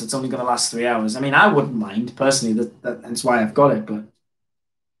fragrance that's only going to last 3 hours? I mean, I wouldn't mind personally. That's why I've got it. But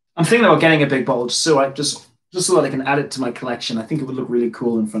I'm thinking about getting a big bottle just so that I can add it to my collection. I think it would look really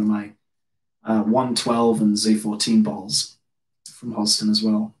cool in front of my 112 and Z14 bottles from Halston as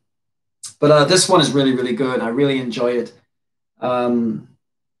well. But this one is really, really good. I really enjoy it. Halston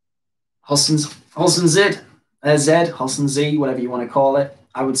Z, Halston Z, whatever you want to call it.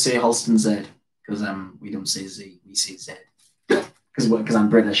 I would say Halston Z because we don't say Z, we say Z because I'm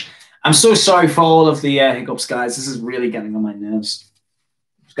British. I'm so sorry for all of the hiccups, guys. This is really getting on my nerves.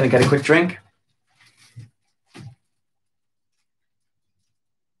 Just gonna get a quick drink.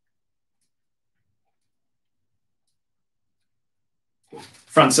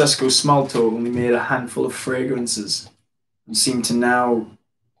 Francesco Smalto only made a handful of fragrances and seem to now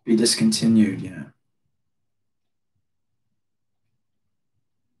be discontinued. Yeah,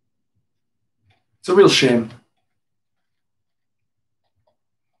 it's a real shame.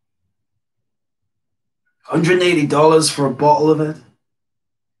 $180 for a bottle of it.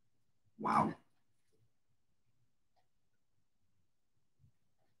 Wow.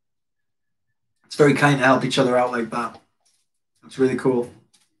 It's very kind to help each other out like that. That's really cool.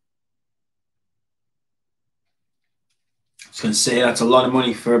 I was going to say that's a lot of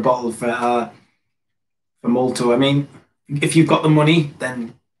money for a bottle for Molto. I mean, if you've got the money,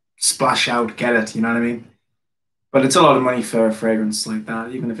 then splash out, get it. You know what I mean? But it's a lot of money for a fragrance like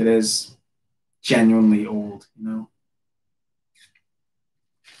that, even if it is genuinely old. You know.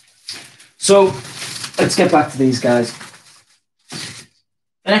 So let's get back to these guys.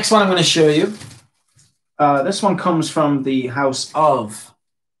 The next one I'm going to show you. This one comes from the house of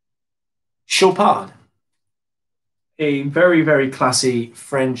Chopard, a very, very classy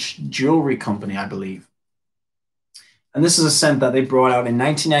French jewelry company, I believe. And this is a scent that they brought out in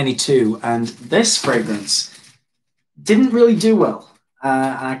 1992. And this fragrance didn't really do well.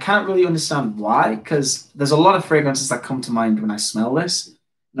 And I can't really understand why, because there's a lot of fragrances that come to mind when I smell this.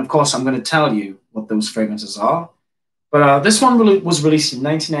 And of course, I'm going to tell you what those fragrances are. But this one was released in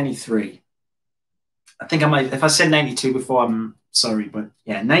 1993. I think I might, if I said 92 before, I'm sorry. But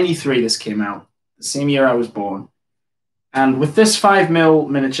yeah, 93 this came out, the same year I was born. And with this 5 ml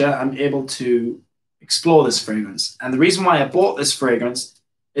miniature, I'm able to explore this fragrance. And the reason why I bought this fragrance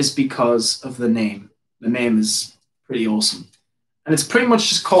is because of the name. The name is pretty awesome. And it's pretty much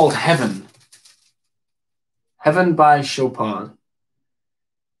just called Heaven. Heaven by Chopard.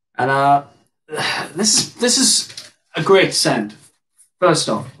 And this is a great scent. First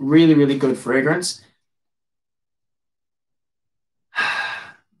off, really, really good fragrance.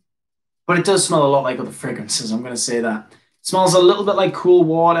 But it does smell a lot like other fragrances, I'm going to say that. It smells a little bit like cool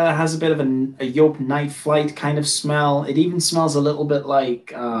water, has a bit of a Yope Night Flight kind of smell. It even smells a little bit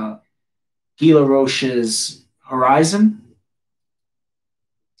like Gila Roche's Horizon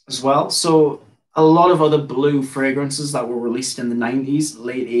as well. So a lot of other blue fragrances that were released in the 90s,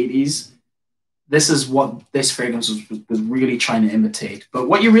 late 80s, this is what this fragrance was really trying to imitate. But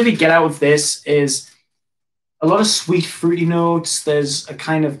what you really get out of this is a lot of sweet, fruity notes. There's a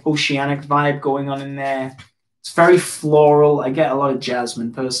kind of oceanic vibe going on in there. It's very floral. I get a lot of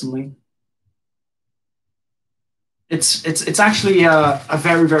jasmine personally. It's actually a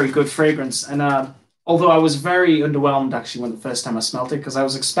very, very good fragrance. And although I was very underwhelmed actually when the first time I smelled it, because I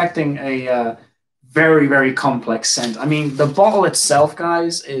was expecting a very, very complex scent. I mean, the bottle itself,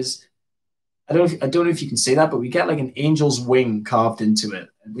 guys, is I don't know if you can see that, but we get like an angel's wing carved into it,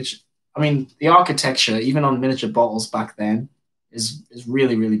 which I mean, the architecture, even on miniature bottles back then, is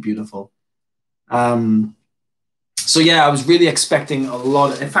really, really beautiful. So yeah, I was really expecting a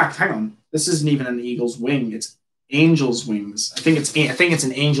lot of, in fact, hang on, this isn't even an eagle's wing, it's angel's wings. I think it's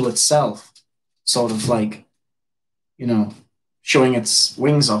an angel itself, sort of like, you know, showing its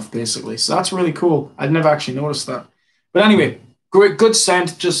wings off basically. So that's really cool. I'd never actually noticed that. But anyway, great, good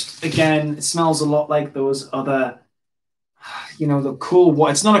scent. Just again, it smells a lot like those other, you know, the cool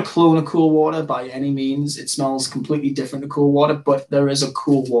water. It's not a clone of cool water by any means. It smells completely different to cool water, but there is a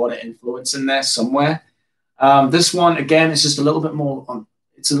cool water influence in there somewhere. This one again is just a little bit more on.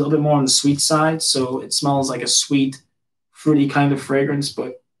 It's a little bit more on the sweet side, so it smells like a sweet, fruity kind of fragrance,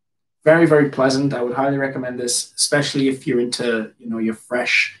 but very, very pleasant. I would highly recommend this, especially if you're into, you know, your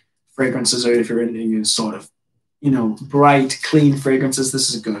fresh fragrances, or if you're into your sort of, you know, bright, clean fragrances. This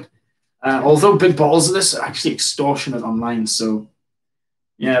is good. Although big bottles of this are actually extortionate online. So,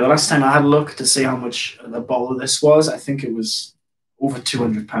 yeah, the last time I had a look to see how much the bottle of this was, I think it was over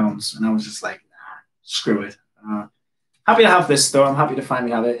 £200. And I was just like, nah, screw it. Happy to have this, though. I'm happy to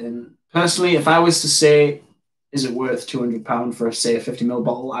finally have it. And personally, if I was to say, is it worth £200 for, say, a 50 ml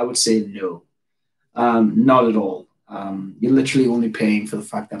bottle, I would say no. Not at all. You're literally only paying for the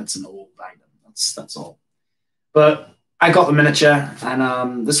fact that it's an old item. That's all. But I got the miniature,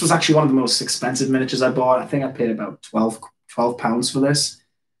 and this was actually one of the most expensive miniatures I bought. I think I paid about £12 for this,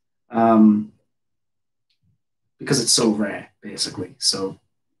 because it's so rare, basically. So,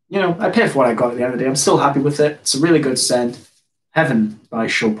 you know, I paid for what I got at the end of the day. I'm still happy with it. It's a really good scent. Heaven by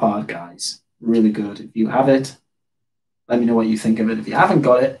Chopard, guys. Really good. If you have it, let me know what you think of it. If you haven't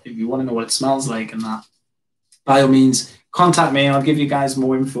got it, if you want to know what it smells like and that, by all means, contact me and I'll give you guys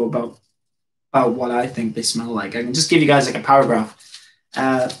more info about what I think they smell like. I can just give you guys like a paragraph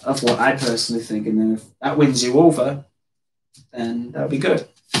of what I personally think, and then if that wins you over, then that'll be good.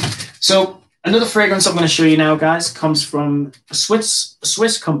 So Another fragrance I'm going to show you now, guys, comes from a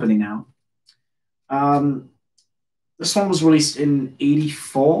Swiss company now. This one was released in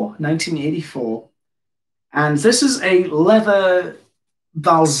 1984. And this is a leather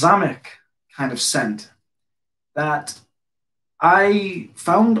balsamic kind of scent that I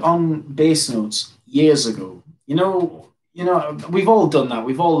found on base notes years ago. We've all done that.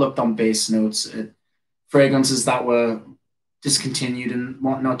 We've all looked on base notes at fragrances that were discontinued and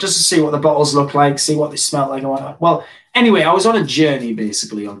whatnot, just to see what the bottles look like, see what they smell like and whatnot. Well, anyway, I was on a journey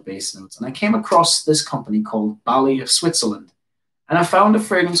basically on base notes, and I came across this company called Bally of Swizerland. And I found a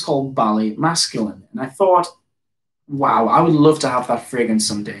fragrance called Bally Masculine. And I thought, wow, I would love to have that fragrance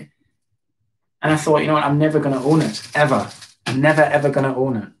someday. And I thought, you know what, I'm never going to own it, ever. I'm never, ever going to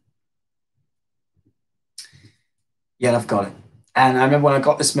own it. Yet I've got it. And I remember when I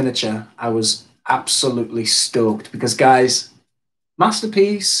got this miniature, I was absolutely stoked because, guys,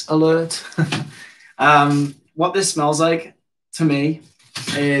 masterpiece alert. What this smells like to me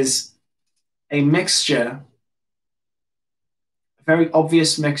is a mixture, a very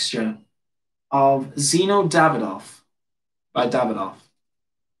obvious mixture of Zino Davidoff by Davidoff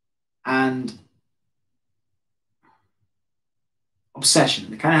and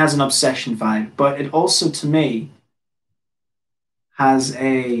Obsession. It kind of has an Obsession vibe, but it also, to me, has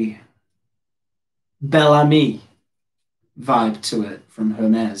a Bel Ami vibe to it from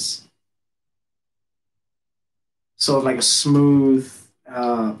Hermes. Sort of like a smooth,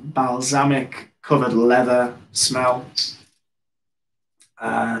 balsamic covered leather smell.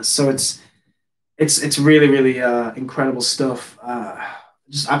 So it's really, really incredible stuff.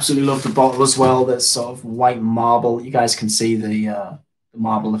 Just absolutely love the bottle as well. There's sort of white marble. You guys can see the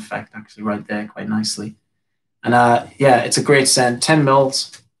marble effect actually right there quite nicely. And yeah, it's a great scent. 10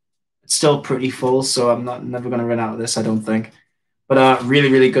 mils. It's still pretty full, so I'm never going to run out of this, I don't think. But really,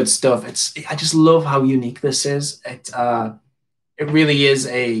 really good stuff. I just love how unique this is. It really is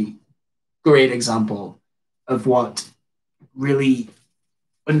a great example of what really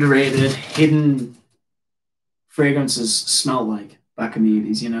underrated, hidden fragrances smelled like back in the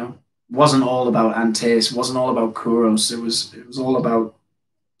 80s, you know? It wasn't all about Antace, wasn't all about Kouros. It was all about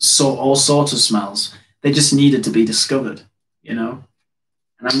all sorts of smells. They just needed to be discovered, you know?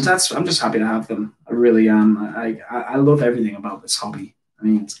 And I'm just happy to have them. I really am. I love everything about this hobby. I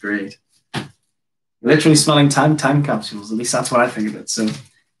mean, it's great. Literally smelling time capsules. At least that's what I think of it. So,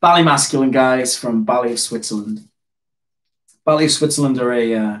 Bally Masculine, guys, from Bally of Swizerland. Bally of Swizerland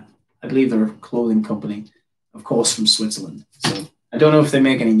are I believe they're a clothing company, of course, from Switzerland. So I don't know if they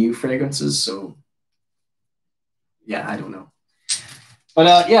make any new fragrances. So yeah, I don't know.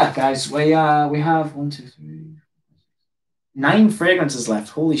 But yeah, guys, we have 1, 2, 3, 9 fragrances left.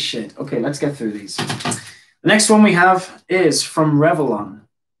 Holy shit. Okay, let's get through these. The next one we have is from Revlon.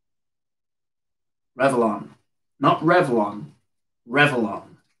 Revlon. Not Revlon. Revlon.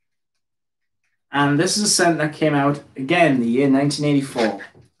 And this is a scent that came out, again, the year 1984.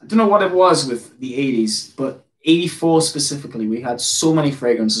 I don't know what it was with the 80s, but 84 specifically, we had so many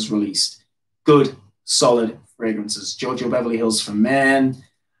fragrances released. Good, solid fragrances. Jojo Beverly Hills for Men.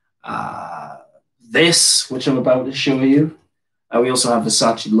 This, which I'm about to show you. We also have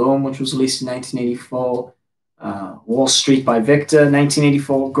Versace L'Homme, which was released in 1984. Wall Street by Victor,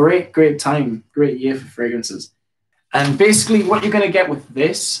 1984. Great time. Great year for fragrances. And basically what you're going to get with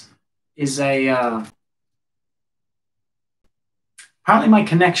this is apparently my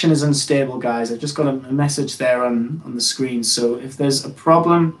connection is unstable, guys. I've just got a message there on the screen. So if there's a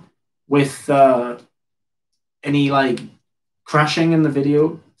problem with any like crashing in the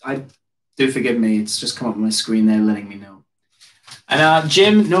video, I do forgive me. It's just come up on my screen there letting me know. And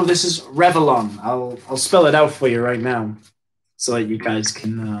Jim, no, this is Revlon. I'll spell it out for you right now so that you guys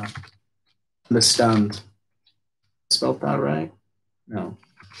can understand. Spelled that right? No.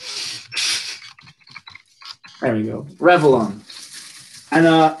 There we go. Revlon.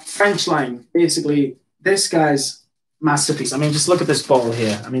 And French line, basically, this guy's masterpiece. I mean, just look at this bottle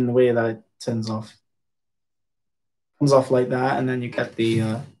here. I mean, the way that it turns off. Comes off like that, and then you get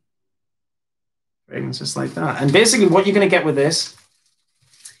the fragrance just like that. And basically what you're going to get with this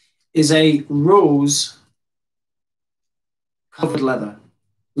is a rose covered leather.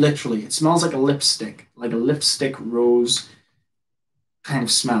 Literally. It smells like a lipstick rose kind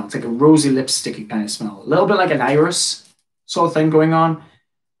of smell. It's like a rosy lipsticky kind of smell. A little bit like an iris sort of thing going on.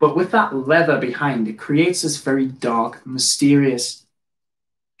 But with that leather behind, it creates this very dark, mysterious,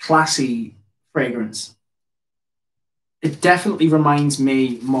 classy fragrance. It definitely reminds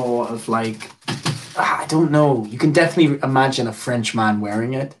me more of like, I don't know. You can definitely imagine a French man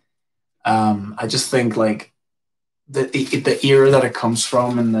wearing it. I just think like the era that it comes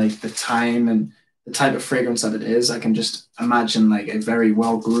from and like the time and the type of fragrance that it is. I can just imagine like a very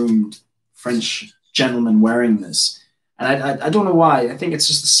well groomed French gentleman wearing this. And I don't know why. I think it's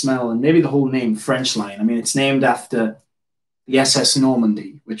just the smell and maybe the whole name French line. I mean, it's named after the SS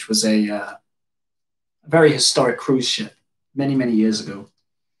Normandy, which was a very historic cruise ship many, many years ago.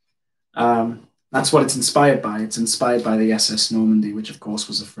 That's what it's inspired by. It's inspired by the SS Normandy, which of course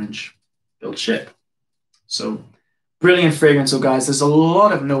was a French built ship. So brilliant fragrance. So guys, there's a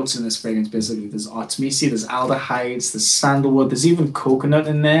lot of notes in this fragrance. Basically, there's artemisia, there's aldehydes, there's sandalwood, there's even coconut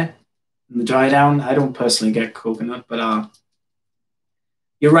in there. In the dry down, I don't personally get coconut, but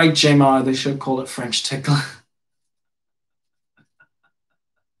you're right, Jamar. They should call it French tickle.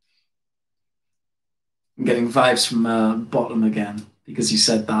 I'm getting vibes from Bottom again because you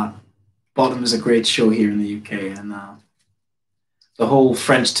said that. Bottom is a great show here in the UK, and the whole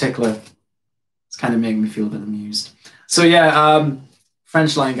French tickler is kind of making me feel a bit amused. So yeah,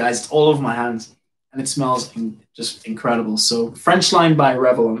 French line, guys, it's all over my hands, and it smells just incredible. So French line by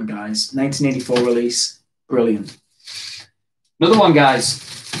Revlon, guys, 1984 release, brilliant. Another one, guys,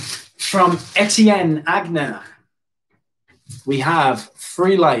 from Etienne Aigner. We have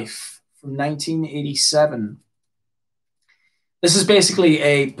Free Life from 1987. This is basically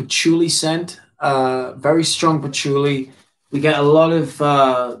a patchouli scent, very strong patchouli. We get a lot of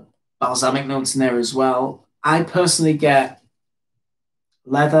balsamic notes in there as well. I personally get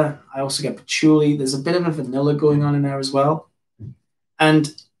leather. I also get patchouli. There's a bit of a vanilla going on in there as well.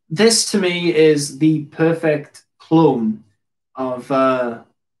 And this, to me, is the perfect clone of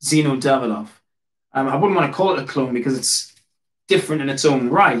Zino Davidoff. I wouldn't want to call it a clone because it's different in its own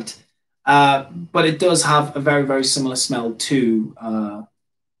right. But it does have a very, very similar smell to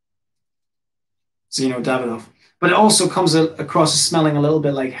Zino Davidoff. But it also comes across as smelling a little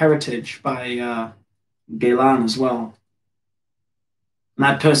bit like Heritage by Guerlain as well. And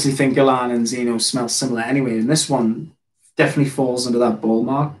I personally think Guerlain and Zino smell similar anyway. And this one definitely falls under that ball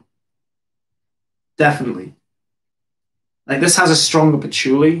mark. Definitely. Like this has a stronger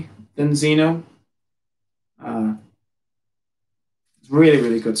patchouli than Zino. Really,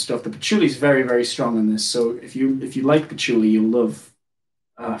 really good stuff. The patchouli is very, very strong in this. So if you like patchouli, you'll love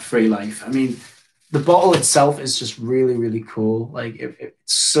Free Life. I mean, the bottle itself is just really, really cool. Like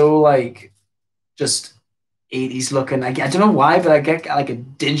it's so like just 80s looking. I don't know why, but I get like a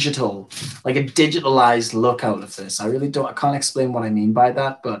digitalized look out of this. I really don't. I can't explain what I mean by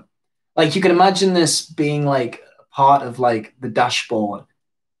that, but like you can imagine this being like a part of like the dashboard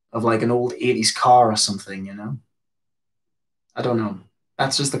of like an old 80s car or something, you know? I don't know.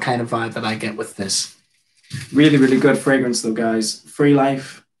 That's just the kind of vibe that I get with this. Really, really good fragrance though, guys. Free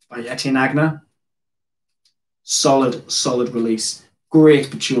Life by Etienne Aigner. Solid, solid release. Great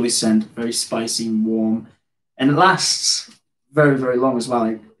patchouli scent. Very spicy and warm. And it lasts very, very long as well.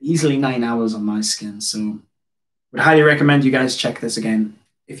 Like easily 9 hours on my skin. So would highly recommend you guys check this again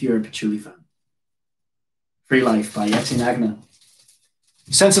if you're a patchouli fan. Free Life by Etienne Aigner.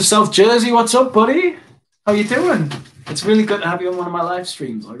 Sense of Self Jersey, what's up, buddy? How you doing? It's really good to have you on one of my live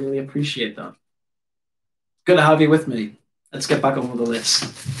streams. I really appreciate that. Good to have you with me. Let's get back on with the list.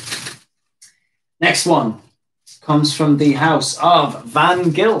 Next one comes from the house of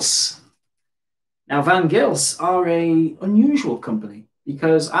Van Gils. Now, Van Gils are an unusual company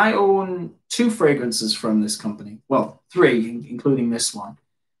because I own 2 fragrances from this company. Well, 3, including this one.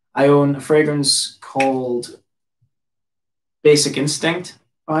 I own a fragrance called Basic Instinct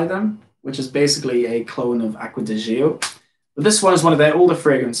by them, which is basically a clone of Acqua di Gio. But this one is one of their older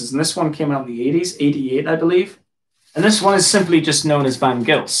fragrances, and this one came out in the 80s, 88, I believe. And this one is simply just known as Van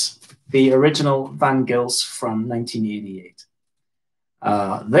Gils, the original Van Gils from 1988.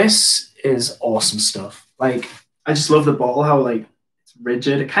 This is awesome stuff. Like, I just love the bottle, how like it's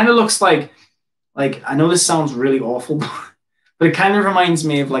rigid. It kind of looks like I know this sounds really awful, but it kind of reminds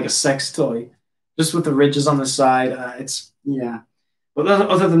me of like a sex toy, just with the ridges on the side. Yeah. But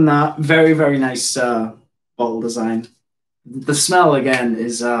other than that, very, very nice bottle design. The smell, again,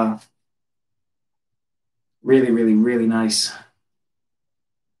 is really, really, really nice. I'm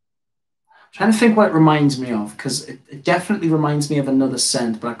trying to think what it reminds me of, because it definitely reminds me of another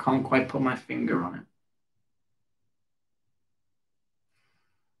scent, but I can't quite put my finger on it.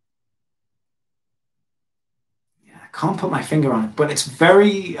 Yeah, I can't put my finger on it, but it's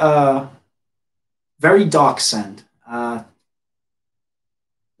very, very dark scent.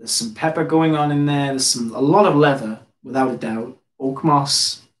 There's some pepper going on in there. There's a lot of leather, without a doubt. Oak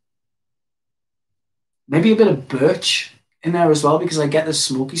moss. Maybe a bit of birch in there as well, because I get the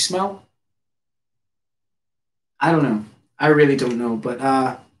smoky smell. I don't know. I really don't know.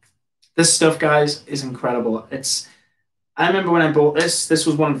 But this stuff, guys, is incredible. It's I remember when I bought this. This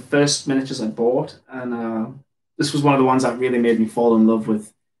was one of the first miniatures I bought, and this was one of the ones that really made me fall in love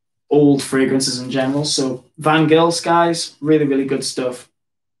with old fragrances in general. So Van Gils, guys, really, really good stuff.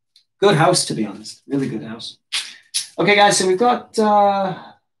 Good house, to be honest. Really good house. Okay, guys, so we've got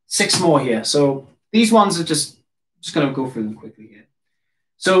 6 more here. So these ones are just going to go through them quickly here.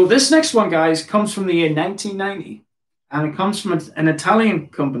 So this next one, guys, comes from the year 1990, and it comes from an Italian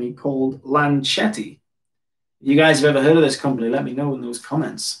company called Lancetti. If you guys have ever heard of this company, let me know in those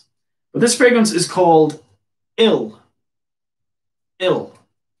comments. But this fragrance is called Il. Il.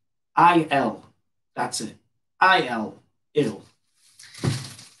 I-L. That's it. I-L. Il.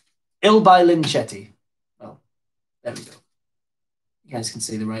 Il by Lancetti. Well, there we go. You guys can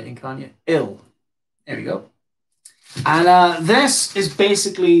see the writing, can't you? Il. There we go. And this is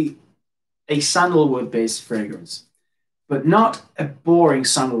basically a sandalwood-based fragrance, but not a boring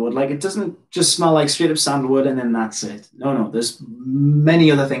sandalwood. Like, it doesn't just smell like straight up sandalwood and then that's it. No, no, there's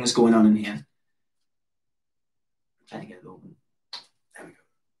many other things going on in here. I'm trying to get it open. There we go.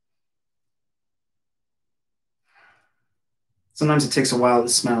 Sometimes it takes a while to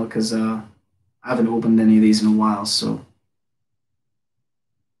smell because I haven't opened any of these in a while, so.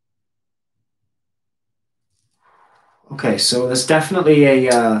 Okay, so there's definitely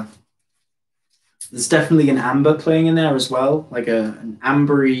an amber playing in there as well, like an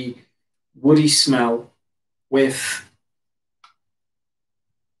ambery, woody smell with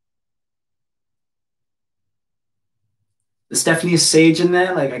there's definitely a sage in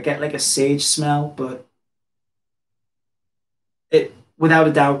there. Like I get like a sage smell, but it without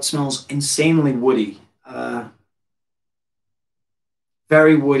a doubt smells insanely woody.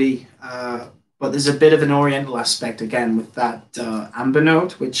 Very woody, but there's a bit of an oriental aspect again with that amber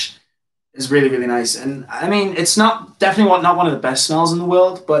note, which is really, really nice. And I mean, it's not definitely not one of the best smells in the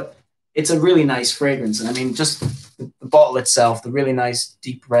world, but it's a really nice fragrance. And I mean, just the bottle itself, the really nice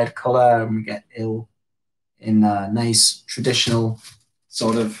deep red color, and we get ill in nice traditional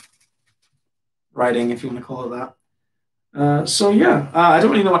sort of writing, if you want to call it that. So yeah, I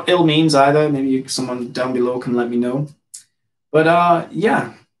don't really know what ill means either. Maybe someone down below can let me know. But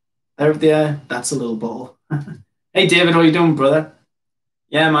yeah, there, that's a little bottle. Hey David, how you doing, brother?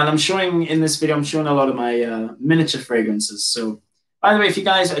 Yeah, man, I'm showing in this video, I'm showing a lot of my miniature fragrances. So, by the way, if you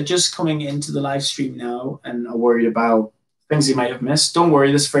guys are just coming into the live stream now and are worried about things you might have missed, don't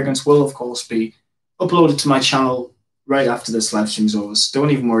worry. This fragrance will, of course, be uploaded to my channel right after this live stream's over. So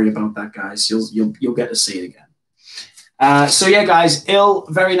don't even worry about that, guys. You'll get to see it again. So yeah, guys, ill,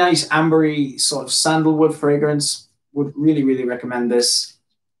 very nice ambery sort of sandalwood fragrance. Would really, really recommend this.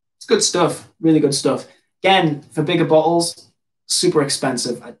 It's good stuff, really good stuff. Again, for bigger bottles, super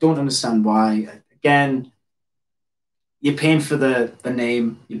expensive. I don't understand why. Again, you're paying for the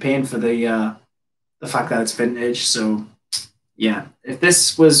name, you're paying for the fact that it's vintage. So yeah, if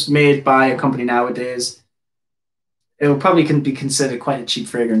this was made by a company nowadays, it will probably can be considered quite a cheap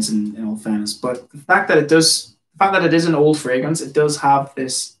fragrance in all fairness. But the fact that it is an old fragrance, it does have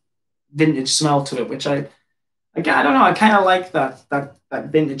this vintage smell to it, which I don't know. I kind of like that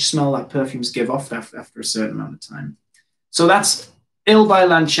vintage smell that perfumes give off after a certain amount of time. So that's Il by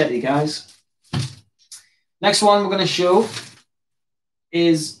Lancetti, guys. Next one we're going to show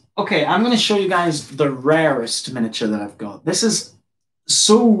is, okay, I'm going to show you guys the rarest miniature that I've got. This is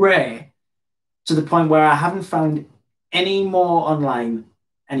so rare to the point where I haven't found any more online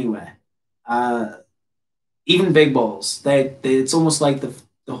anywhere. Even big bottles. It's almost like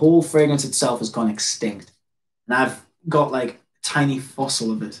the whole fragrance itself has gone extinct. And I've got like a tiny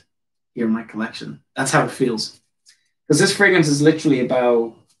fossil of it here in my collection. That's how it feels. Because this fragrance is literally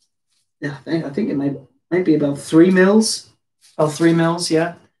about, yeah, I think it might be about 3 mils. About 3 mils,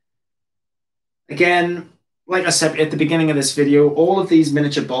 yeah. Again, like I said at the beginning of this video, all of these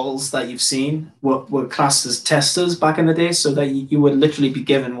miniature bottles that you've seen were classed as testers back in the day, so that you would literally be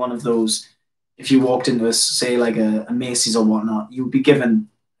given one of those. If you walked into, say, like a Macy's or whatnot, you would be given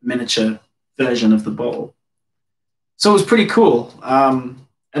a miniature version of the bottle. So it was pretty cool. And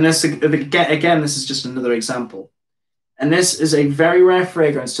this, again, this is just another example. And this is a very rare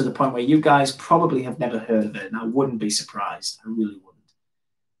fragrance to the point where you guys probably have never heard of it. And I wouldn't be surprised. I really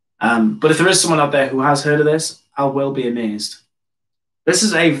wouldn't. But if there is someone out there who has heard of this, I will be amazed. This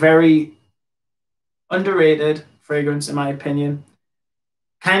is a very underrated fragrance, in my opinion.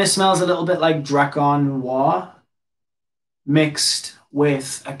 Kind of smells a little bit like Dragon Noir mixed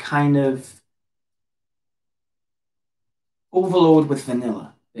with a kind of overload with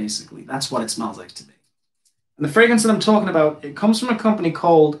vanilla, basically. That's what it smells like to me. And the fragrance that I'm talking about, it comes from a company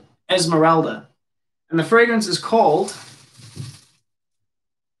called Esmeralda. And the fragrance is called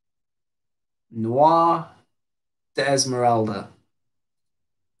Noir d'Esmeralda.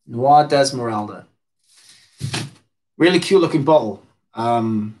 Noir d'Esmeralda. Really cute looking bottle.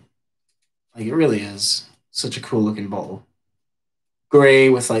 Like it really is such a cool looking bottle. Gray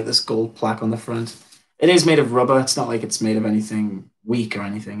with like this gold plaque on the front. It is made of rubber. It's not like it's made of anything weak or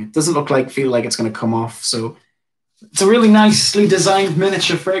anything. It doesn't feel like it's going to come off. So it's a really nicely designed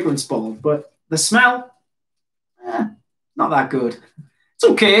miniature fragrance bottle. But the smell, not that good. It's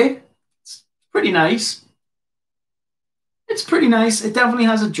okay. It's pretty nice. It's pretty nice. It definitely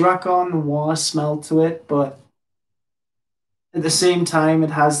has a Drakkar Noir smell to it, but at the same time,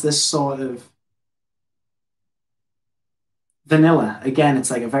 it has this sort of vanilla. Again,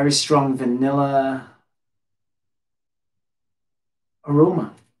 it's like a very strong vanilla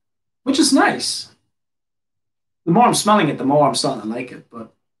aroma, which is nice. The more I'm smelling it, the more I'm starting to like it.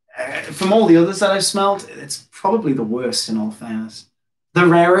 But from all the others that I've smelled, it's probably the worst in all fairness. The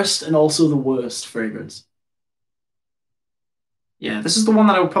rarest and also the worst fragrance. Yeah, this is the one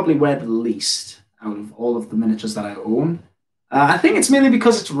that I would probably wear the least out of all of the miniatures that I own. I think it's mainly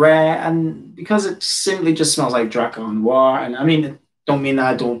because it's rare and because it simply just smells like Drakkar Noir. And I mean, it doesn't mean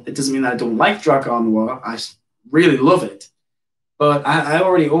that I don't like Drakkar Noir. I really love it. But I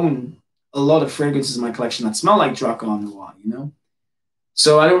already own a lot of fragrances in my collection that smell like Drakkar Noir, you know?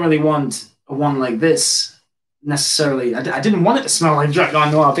 So I don't really want a one like this necessarily. I didn't want it to smell like Drakkar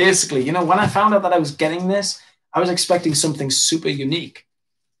Noir, basically. You know, when I found out that I was getting this, I was expecting something super unique.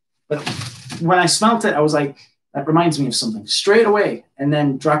 But when I smelt it, I was like, that reminds me of something straight away. And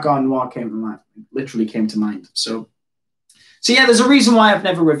then Drakkar Noir came to mind, literally came to mind. So yeah, there's a reason why I've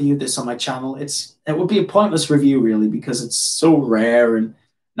never reviewed this on my channel. It would be a pointless review, really, because it's so rare and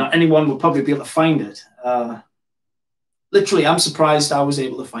not anyone would probably be able to find it. Literally, I'm surprised I was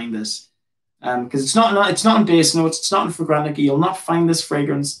able to find this because it's not in base notes, it's not in Fragrantica. You'll not find this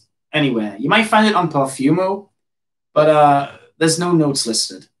fragrance anywhere. You might find it on Parfumo, but there's no notes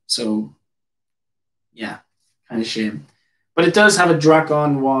listed. So yeah, kind of shame. But it does have a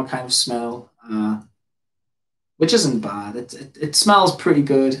Drakkar Noir kind of smell, which isn't bad. It smells pretty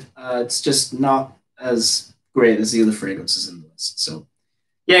good. It's just not as great as the other fragrances in the list. So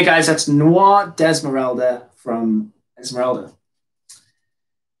yeah, guys, that's Noir d'Esmeralda from Esmeralda.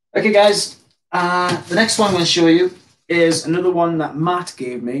 Okay, guys, the next one I'm going to show you is another one that Matt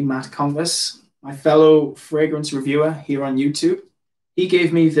gave me, Matt Converse, my fellow fragrance reviewer here on YouTube. He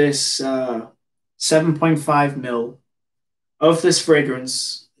gave me this 7.5 mil of this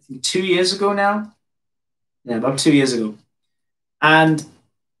fragrance, I think 2 years ago now. Yeah, about 2 years ago. And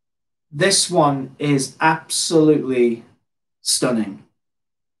this one is absolutely stunning.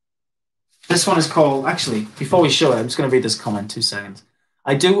 This one is called, actually, before we show it, I'm just going to read this comment, 2 seconds.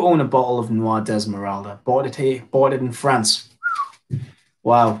 I do own a bottle of Noir d'Esmeralda. Bought it in France.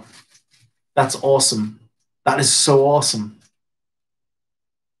 Wow. That's awesome. That is so awesome.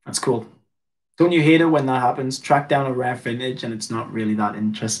 That's cool. Don't you hate it when that happens? Track down a rare vintage and it's not really that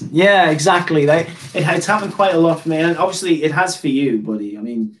interesting. Yeah, exactly. It's happened quite a lot for me. And obviously it has for you, buddy. I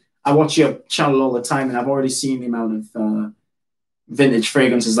mean, I watch your channel all the time and I've already seen the amount of vintage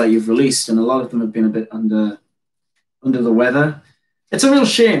fragrances that you've released, and a lot of them have been a bit under the weather. It's a real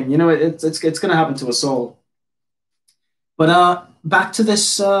shame, you know. It's going to happen to us all. But back to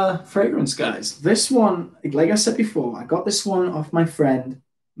this fragrance, guys. This one, like I said before, I got this one off my friend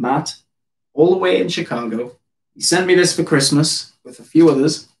Matt, all the way in Chicago. He sent me this for Christmas with a few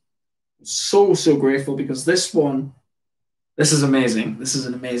others. I'm so grateful because this is amazing. This is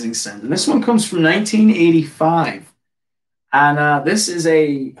an amazing scent, and this one comes from 1985. And this is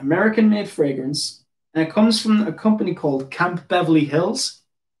a American-made fragrance, and it comes from a company called Camp Beverly Hills,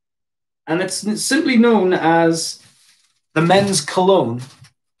 and it's simply known as the men's cologne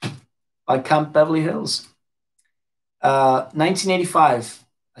by Camp Beverly Hills. 1985,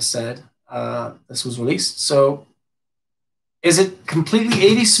 I said, this was released. So is it completely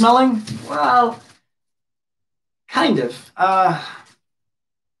 80s smelling? Well, kind of.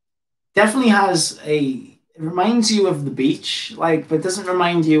 Definitely has it reminds you of the beach, like, but doesn't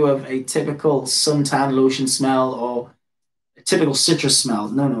remind you of a typical suntan lotion smell or a typical citrus smell.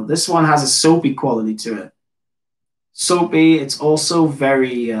 No. This one has a soapy quality to it. Soapy. It's also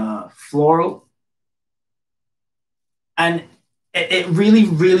very floral. And it really,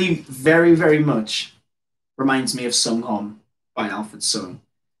 really, very much reminds me of Sung Hom by Alfred Sung.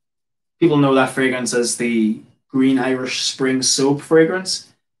 People know that fragrance as the Green Irish Spring soap fragrance.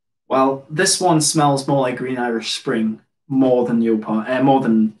 Well, this one smells more like Green Irish Spring more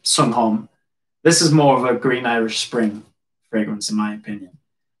than Sung Hom. This is more of a Green Irish Spring fragrance, in my opinion.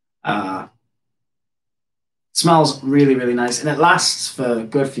 It Smells really, really nice. And it lasts for a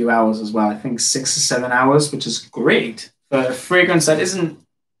good few hours as well. I think 6 or 7 hours, which is great for a fragrance that isn't,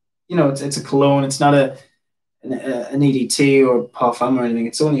 it's a cologne. It's not an EDT or parfum or anything.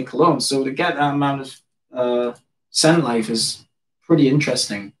 It's only a cologne. So to get that amount of scent life is pretty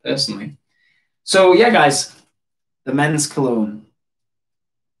interesting, personally. So yeah, guys, the men's cologne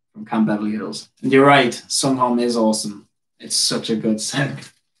from Camp Beverly Hills. And you're right, Sunghom is awesome. It's such a good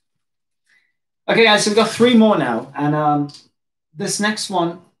scent. Okay, guys, so we've got three more now. And this next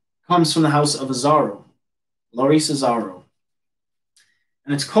one comes from the house of Azzaro, Loris Azzaro.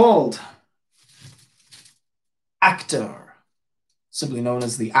 And it's called Actor, simply known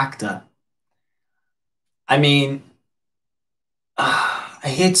as the Actor. I mean, I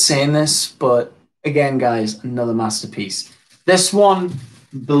hate saying this, but again, guys, another masterpiece. This one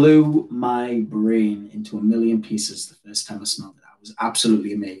blew my brain into a million pieces the first time I smelled it. I was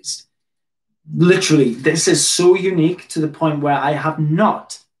absolutely amazed. Literally, this is so unique to the point where I have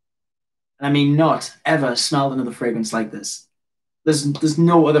not, and I mean not, ever smelled another fragrance like this. There's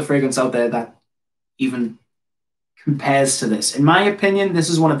no other fragrance out there that even compares to this. In my opinion, this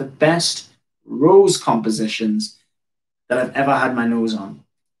is one of the best rose compositions that I've ever had my nose on.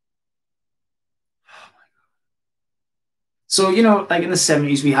 So, like in the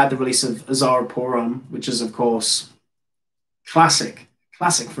 70s, we had the release of Azzaro Pour Homme, which is, of course, classic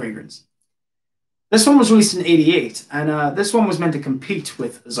fragrance. This one was released in '88, and this one was meant to compete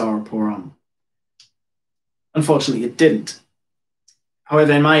with Azzaro Pour Homme. Unfortunately, it didn't.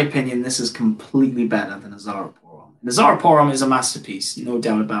 However, in my opinion, this is completely better than Azzaro Pour Homme. And Azzaro Pour Homme is a masterpiece, no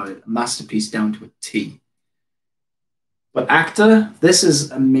doubt about it. A masterpiece down to a T. But Actor, this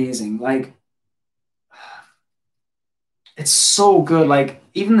is amazing. Like, it's so good. Like,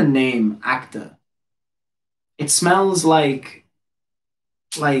 even the name, Actor, it smells like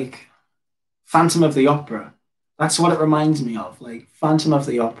Phantom of the Opera. That's what it reminds me of. Like Phantom of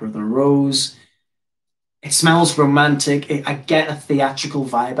the Opera, the rose. It smells romantic. I get a theatrical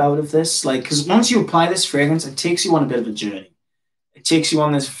vibe out of this. Like, because once you apply this fragrance, it takes you on a bit of a journey. It takes you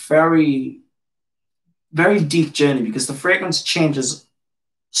on this very, very deep journey because the fragrance changes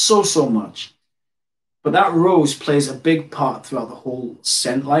so much. But that rose plays a big part throughout the whole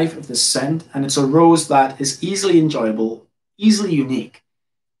scent life of this scent. And it's a rose that is easily enjoyable, easily unique.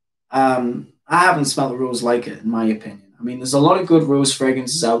 I haven't smelled a rose like it, in my opinion. I mean, there's a lot of good rose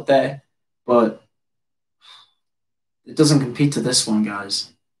fragrances out there, but it doesn't compete to this one,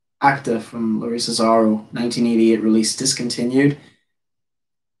 guys. Actor from Loris Azzaro, 1988 release, discontinued.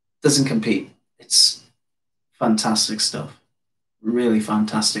 Doesn't compete. It's fantastic stuff. Really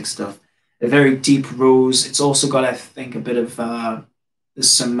fantastic stuff. A very deep rose. It's also got, I think, a bit of, there's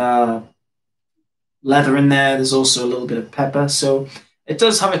some leather in there. There's also a little bit of pepper. So it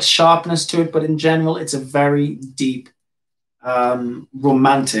does have its sharpness to it, but in general, it's a very deep,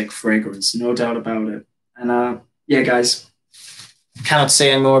 romantic fragrance, no doubt about it. And yeah, guys, cannot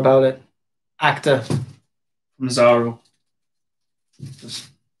say any more about it. Actor from Azzaro. Just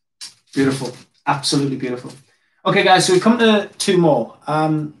beautiful. Absolutely beautiful. Okay, guys, so we've come to two more.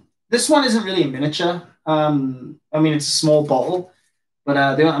 This one isn't really a miniature. I mean, it's a small bottle, but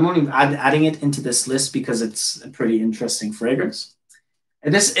I'm only adding it into this list because it's a pretty interesting fragrance.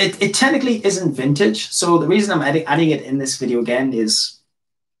 And it technically isn't vintage, so the reason I'm adding it in this video again is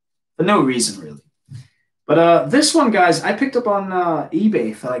for no reason, really. But this one, guys, I picked up on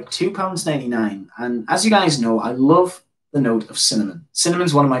eBay for like £2.99. And as you guys know, I love the note of cinnamon.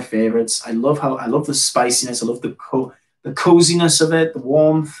 Cinnamon's one of my favorites. I love the spiciness. I love the coziness of it, the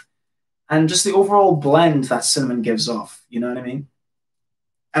warmth, and just the overall blend that cinnamon gives off. You know what I mean?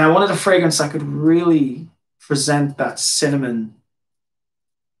 And I wanted a fragrance that could really present that cinnamon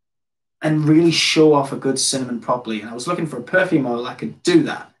and really show off a good cinnamon properly. And I was looking for a perfume oil that could do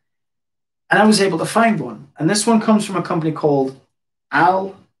that. And I was able to find one. And this one comes from a company called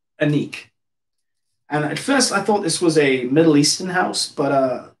Al Aniq. And at first I thought this was a Middle Eastern house,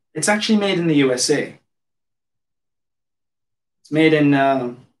 but it's actually made in the USA. It's made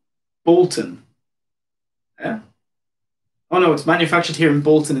in Bolton. Yeah. Oh no, it's manufactured here in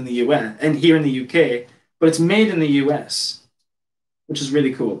Bolton in the US and here in the UK, but it's made in the US, which is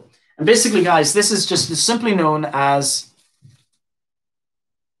really cool. And basically, guys, this is just simply known as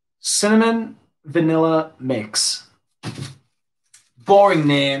cinnamon vanilla mix. Boring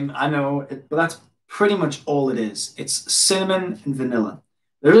name, I know, but that's pretty much all it is. It's cinnamon and vanilla.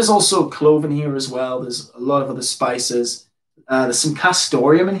 There is also clove in here as well. There's a lot of other spices. There's some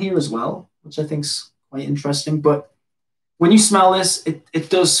castoreum in here as well, which I think is quite interesting. But when you smell this, it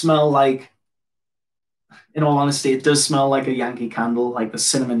does smell like, in all honesty, it does smell like a Yankee candle, like the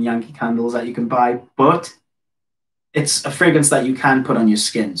cinnamon Yankee candles that you can buy. But it's a fragrance that you can put on your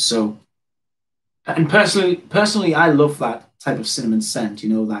skin. So, and personally, I love that type of cinnamon scent. You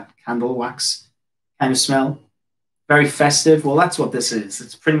know, that candle wax kind of smell. Very festive. Well, that's what this is.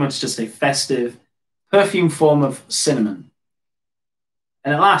 It's pretty much just a festive perfume form of cinnamon,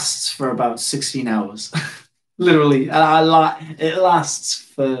 and it lasts for about 16 hours. Literally, it lasts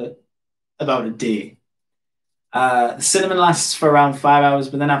for about a day. The cinnamon lasts for around 5 hours,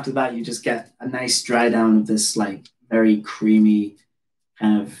 but then after that, you just get a nice dry down of this like very creamy,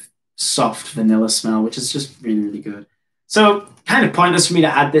 kind of soft vanilla smell, which is just really, really good. So kind of pointless for me to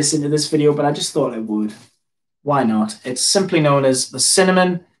add this into this video, but I just thought I would. Why not? It's simply known as the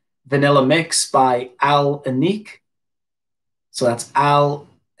Cinnamon Vanilla Mix by Al Anik. So that's Al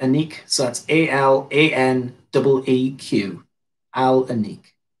Anik. So that's ALANEEQ. Al Anik.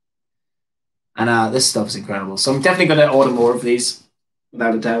 And this stuff is incredible. So I'm definitely going to order more of these,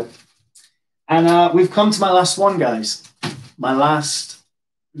 without a doubt. And we've come to my last one, guys. My last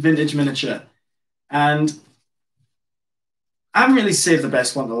vintage miniature. And I haven't really saved the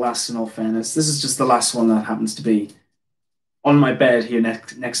best one to last, in all fairness. This is just the last one that happens to be on my bed here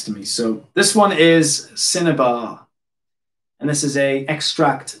next to me. So this one is Cinnabar. And this is a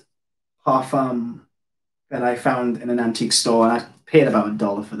extract parfum that I found in an antique store. And I paid about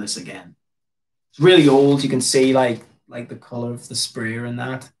 $1 for this again. It's really old. You can see like the color of the sprayer in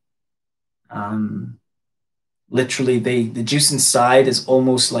that. Literally, the juice inside is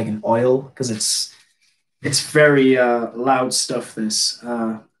almost like an oil because it's very loud stuff. This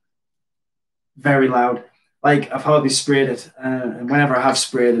very loud. Like I've hardly sprayed it, and whenever I have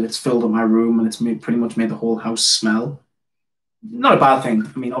sprayed it, it's filled up my room and it's pretty much made the whole house smell. Not a bad thing.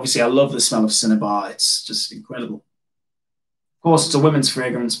 I mean, obviously, I love the smell of Cinnabar. It's just incredible. Of course, it's a women's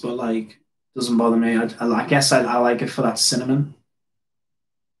fragrance, but like doesn't bother me. I guess I like it for that cinnamon.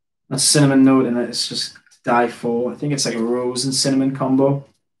 That cinnamon note in it is just to die for. I think it's like a rose and cinnamon combo.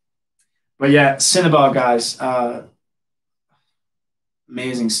 But yeah, Cinnabar, guys,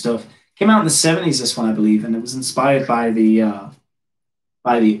 amazing stuff. Came out in the 70s, this one, I believe, and it was inspired by the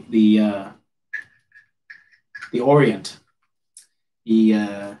Orient,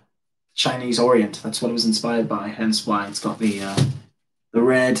 the Chinese Orient. That's what it was inspired by. Hence why it's got the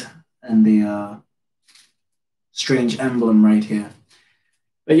red and the strange emblem right here.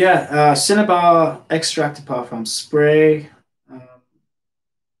 But yeah, Cinnabar extracted parfum spray,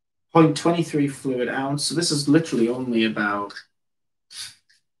 0.23 fluid ounce. So this is literally only about,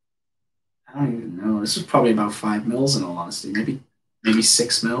 I don't even know. This is probably about 5 mils in all honesty, maybe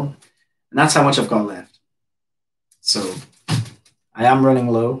 6 mil. And that's how much I've got left. So I am running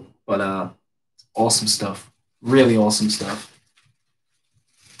low, but awesome stuff. Really awesome stuff.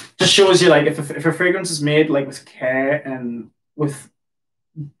 Just shows you like if a fragrance is made like with care and with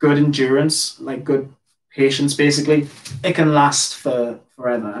good endurance, like good patience, basically, it can last for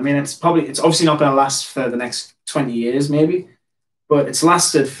forever. I mean, it's obviously not going to last for the next 20 years, maybe, but it's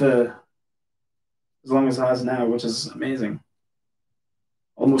lasted for as long as it has now, which is amazing.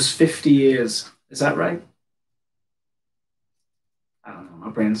 Almost 50 years. Is that right? I don't know. My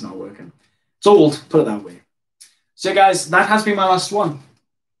brain's not working. It's old, put it that way. So, guys, that has been my last one.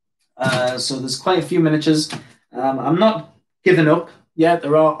 So there's quite a few miniatures. I'm not giving up yet.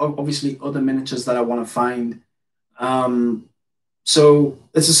 There are obviously other miniatures that I want to find. So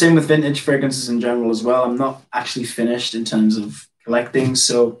it's the same with vintage fragrances in general as well. I'm not actually finished in terms of collecting.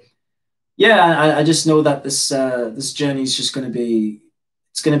 So yeah, I just know that this journey is just going to be,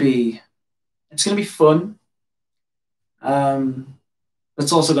 it's going to be fun. But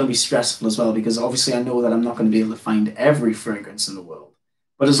it's also going to be stressful as well because obviously I know that I'm not going to be able to find every fragrance in the world.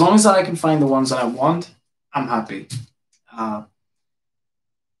 But as long as I can find the ones that I want, I'm happy.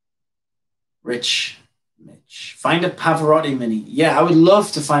 Rich Mitch. Find a Pavarotti mini. Yeah, I would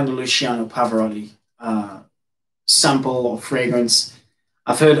love to find a Luciano Pavarotti sample or fragrance.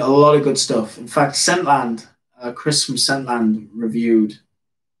 I've heard a lot of good stuff. In fact, Scentland, Chris from Scentland reviewed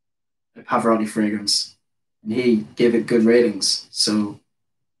a Pavarotti fragrance and he gave it good ratings. So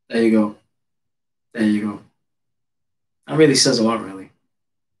there you go. There you go. That really says a lot, really.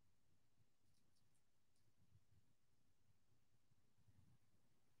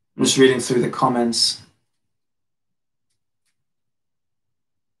 I'm just reading through the comments.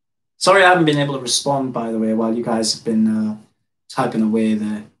 Sorry I haven't been able to respond, by the way, while you guys have been typing away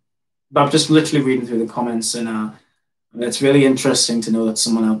there. But I'm just literally reading through the comments, and it's really interesting to know that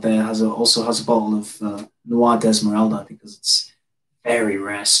someone out there also has a bottle of Noir d'Esmeralda because it's very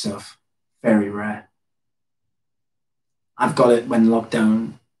rare stuff. Very rare. I've got it when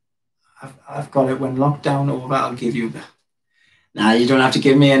lockdown. I've got it when lockdown over. I'll give you. Nah, you don't have to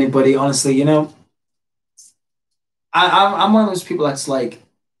give me anybody. Honestly, you know, I'm one of those people that's like,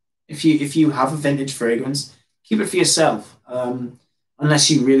 if you have a vintage fragrance, keep it for yourself.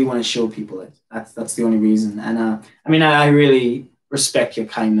 Unless you really want to show people it. That's the only reason. And I mean, I really respect your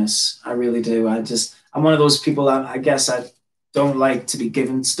kindness. I really do. I'm one of those people that I guess I don't like to be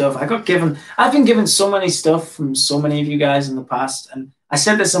given stuff. I've been given so many stuff from so many of you guys in the past, and I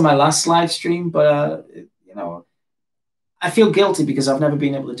said this on my last live stream, but you know, I feel guilty because I've never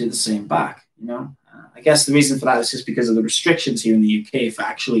been able to do the same back. I guess the reason for that is just because of the restrictions here in the UK for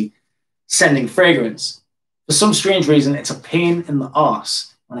actually sending fragrance. For some strange reason, it's a pain in the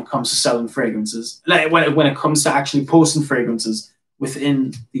arse when it comes to selling fragrances. Like when it comes to actually posting fragrances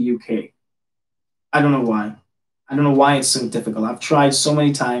within the UK. I don't know why. I don't know why it's so difficult. I've tried so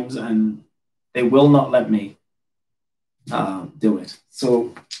many times and they will not let me do it.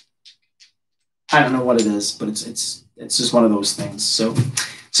 So I don't know what it is, but it's just one of those things. So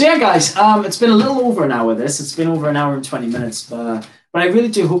yeah, guys, it's been a little over an hour. It's been over an hour and 20 minutes, but I really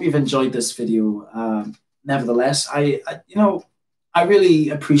do hope you've enjoyed this video. Nevertheless, I really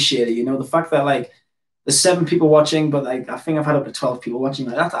appreciate it. The fact that like there's 7 people watching, but like I think I've had up to 12 people watching.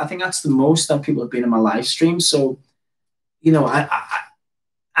 Like that, I think that's the most that people have been in my live stream. So I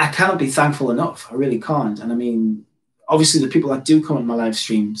cannot be thankful enough. I really can't. And I mean, obviously, the people that do come in my live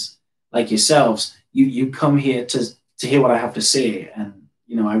streams, like yourselves, you come here to hear what I have to say, and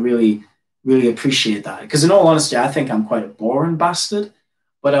I really really appreciate that. Because in all honesty, I think I'm quite a boring bastard,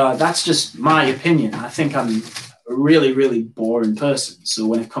 but that's just my opinion. I think I'm a really really boring person. So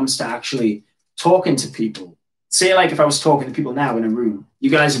when it comes to actually talking to people, say like if I was talking to people now in a room, you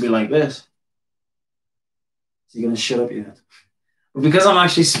guys would be like this. So you're gonna shut up yet? But because I'm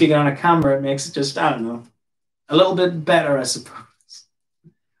actually speaking on a camera, it makes it just, I don't know, a little bit better, I suppose.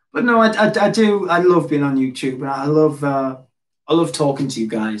 But no, I do. I love being on YouTube, and I love talking to you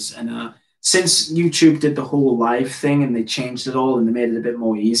guys. And since YouTube did the whole live thing and they changed it all and they made it a bit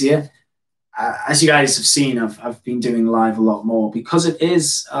more easier, as you guys have seen, I've been doing live a lot more because it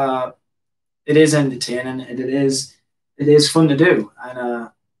is entertaining and it is fun to do. And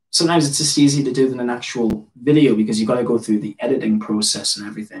sometimes it's just easier to do than an actual video because you've got to go through the editing process and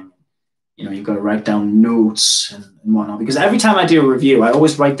everything. You've got to write down notes and whatnot. Because every time I do a review, I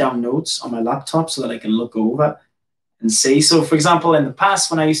always write down notes on my laptop so that I can look over and see. So, for example, in the past,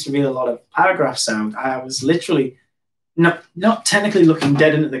 when I used to read a lot of paragraphs out, I was literally not technically looking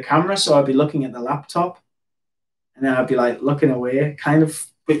dead into the camera. So I'd be looking at the laptop and then I'd be like looking away, kind of.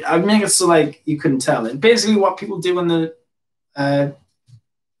 But I'd make it so like you couldn't tell. And basically what people do on the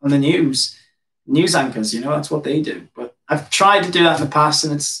news anchors, that's what they do. But I've tried to do that in the past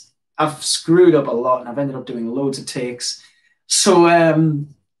and I've screwed up a lot and I've ended up doing loads of takes. So,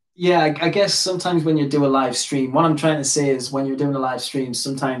 yeah, I guess sometimes when you do a live stream, what I'm trying to say is when you're doing a live stream,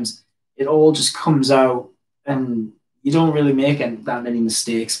 sometimes it all just comes out and you don't really make that many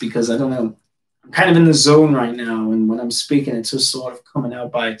mistakes because I don't know, I'm kind of in the zone right now. And when I'm speaking, it's just sort of coming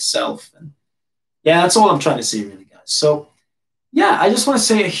out by itself. And yeah, that's all I'm trying to say really, guys. So yeah, I just want to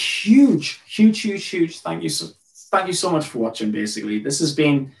say a huge, huge, huge, huge thank you. Thank you so much for watching, basically. This has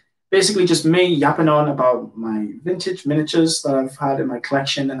been basically just me yapping on about my vintage miniatures that I've had in my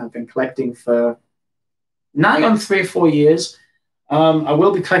collection and I've been collecting for nigh on 3 or 4 years. I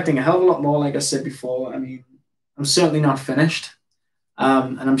will be collecting a hell of a lot more, like I said before. I mean, I'm certainly not finished.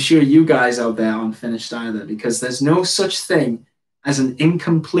 And I'm sure you guys out there aren't finished either because there's no such thing as an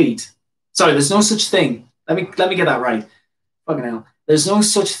incomplete. Sorry, there's no such thing. Let me get that right. Fucking hell. There's no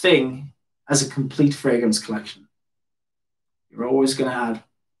such thing as a complete fragrance collection. You're always going to add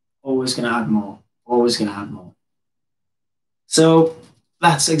more, always going to add more. So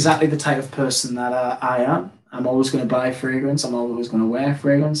that's exactly the type of person that I am. I'm always going to buy fragrance. I'm always going to wear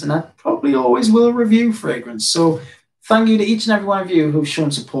fragrance, and I probably always will review fragrance. So thank you to each and every one of you who've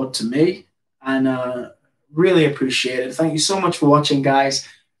shown support to me, and really appreciate it. Thank you so much for watching, guys.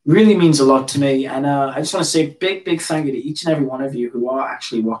 Really means a lot to me, and I just want to say big, big thank you to each and every one of you who are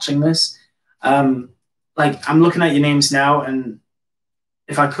actually watching this. Like I'm looking at your names now, and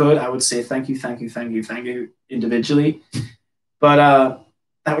if I could, I would say thank you, thank you, thank you, thank you individually. But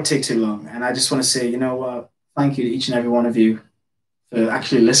that would take too long. And I just want to say, thank you to each and every one of you for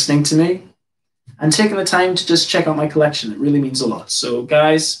actually listening to me and taking the time to just check out my collection. It really means a lot. So,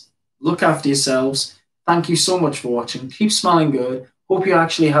 guys, look after yourselves. Thank you so much for watching. Keep smiling good. Hope you're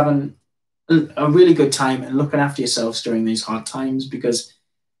actually having a really good time and looking after yourselves during these hard times because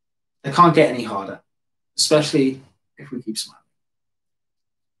they can't get any harder, especially if we keep smiling.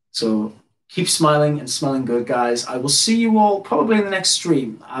 So keep smiling and smelling good, guys. I will see you all probably in the next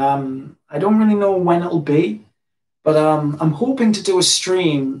stream. I don't really know when it'll be, but I'm hoping to do a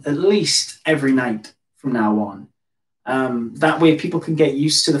stream at least every night from now on. That way people can get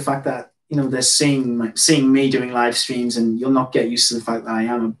used to the fact that, you know, they're seeing me doing live streams, and you'll not get used to the fact that I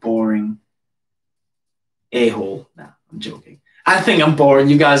am a boring a-hole. Nah, I'm joking. I think I'm boring.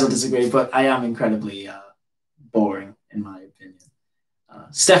 You guys will disagree, but I am incredibly boring, in my opinion.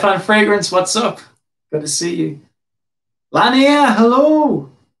 Stefan Fragrance, what's up? Good to see you. Lania, hello.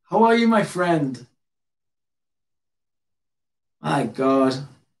 How are you, my friend? My God.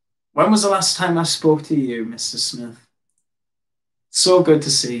 When was the last time I spoke to you, Mr. Smith? So good to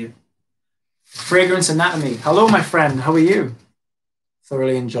see you. Fragrance Anatomy. Hello, my friend. How are you?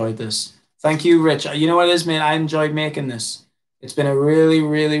 Thoroughly enjoyed this. Thank you, Rich. You know what it is, man? I enjoyed making this. It's been a really,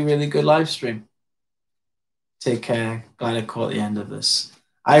 really, really good live stream. Take care. Glad I caught the end of this.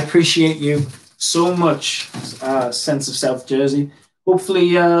 I appreciate you so much, Sense of South Jersey. Hopefully,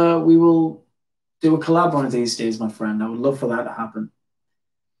 we will do a collab one of these days, my friend. I would love for that to happen.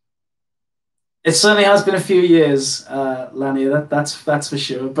 It certainly has been a few years, Lania. That's for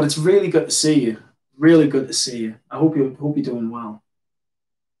sure. But it's really good to see you. Really good to see you. I hope you're doing well.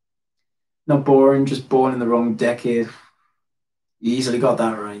 Not boring, just born in the wrong decade. You easily got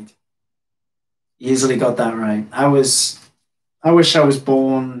that right. You easily got that right. I wish I was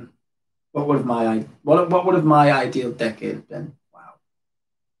born. What would have my ideal decade have been? Wow.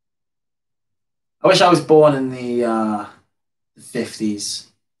 I wish I was born in the 50s,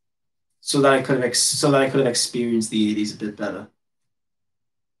 so that I could have experienced the 80s a bit better.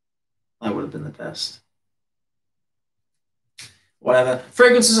 That would have been the best. Whatever.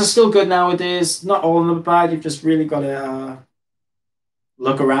 Fragrances are still good nowadays. Not all of them are bad. You've just really got to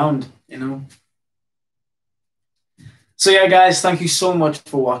look around, you know. So yeah, guys, thank you so much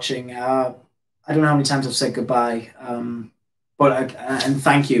for watching. I don't know how many times I've said goodbye, and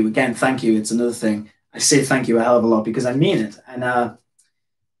thank you again. Thank you. It's another thing. I say thank you a hell of a lot because I mean it. And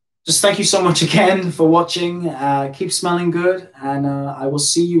just thank you so much again for watching. Keep smelling good, and I will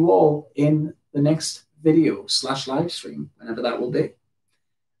see you all in the next video / live stream, whenever that will be.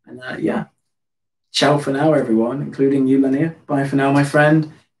 And yeah, ciao for now, everyone, including you, Lania. Bye for now, my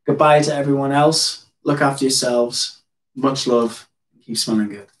friend. Goodbye to everyone else. Look after yourselves. Much love. Keep smelling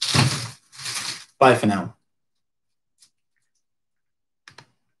good. Bye for now.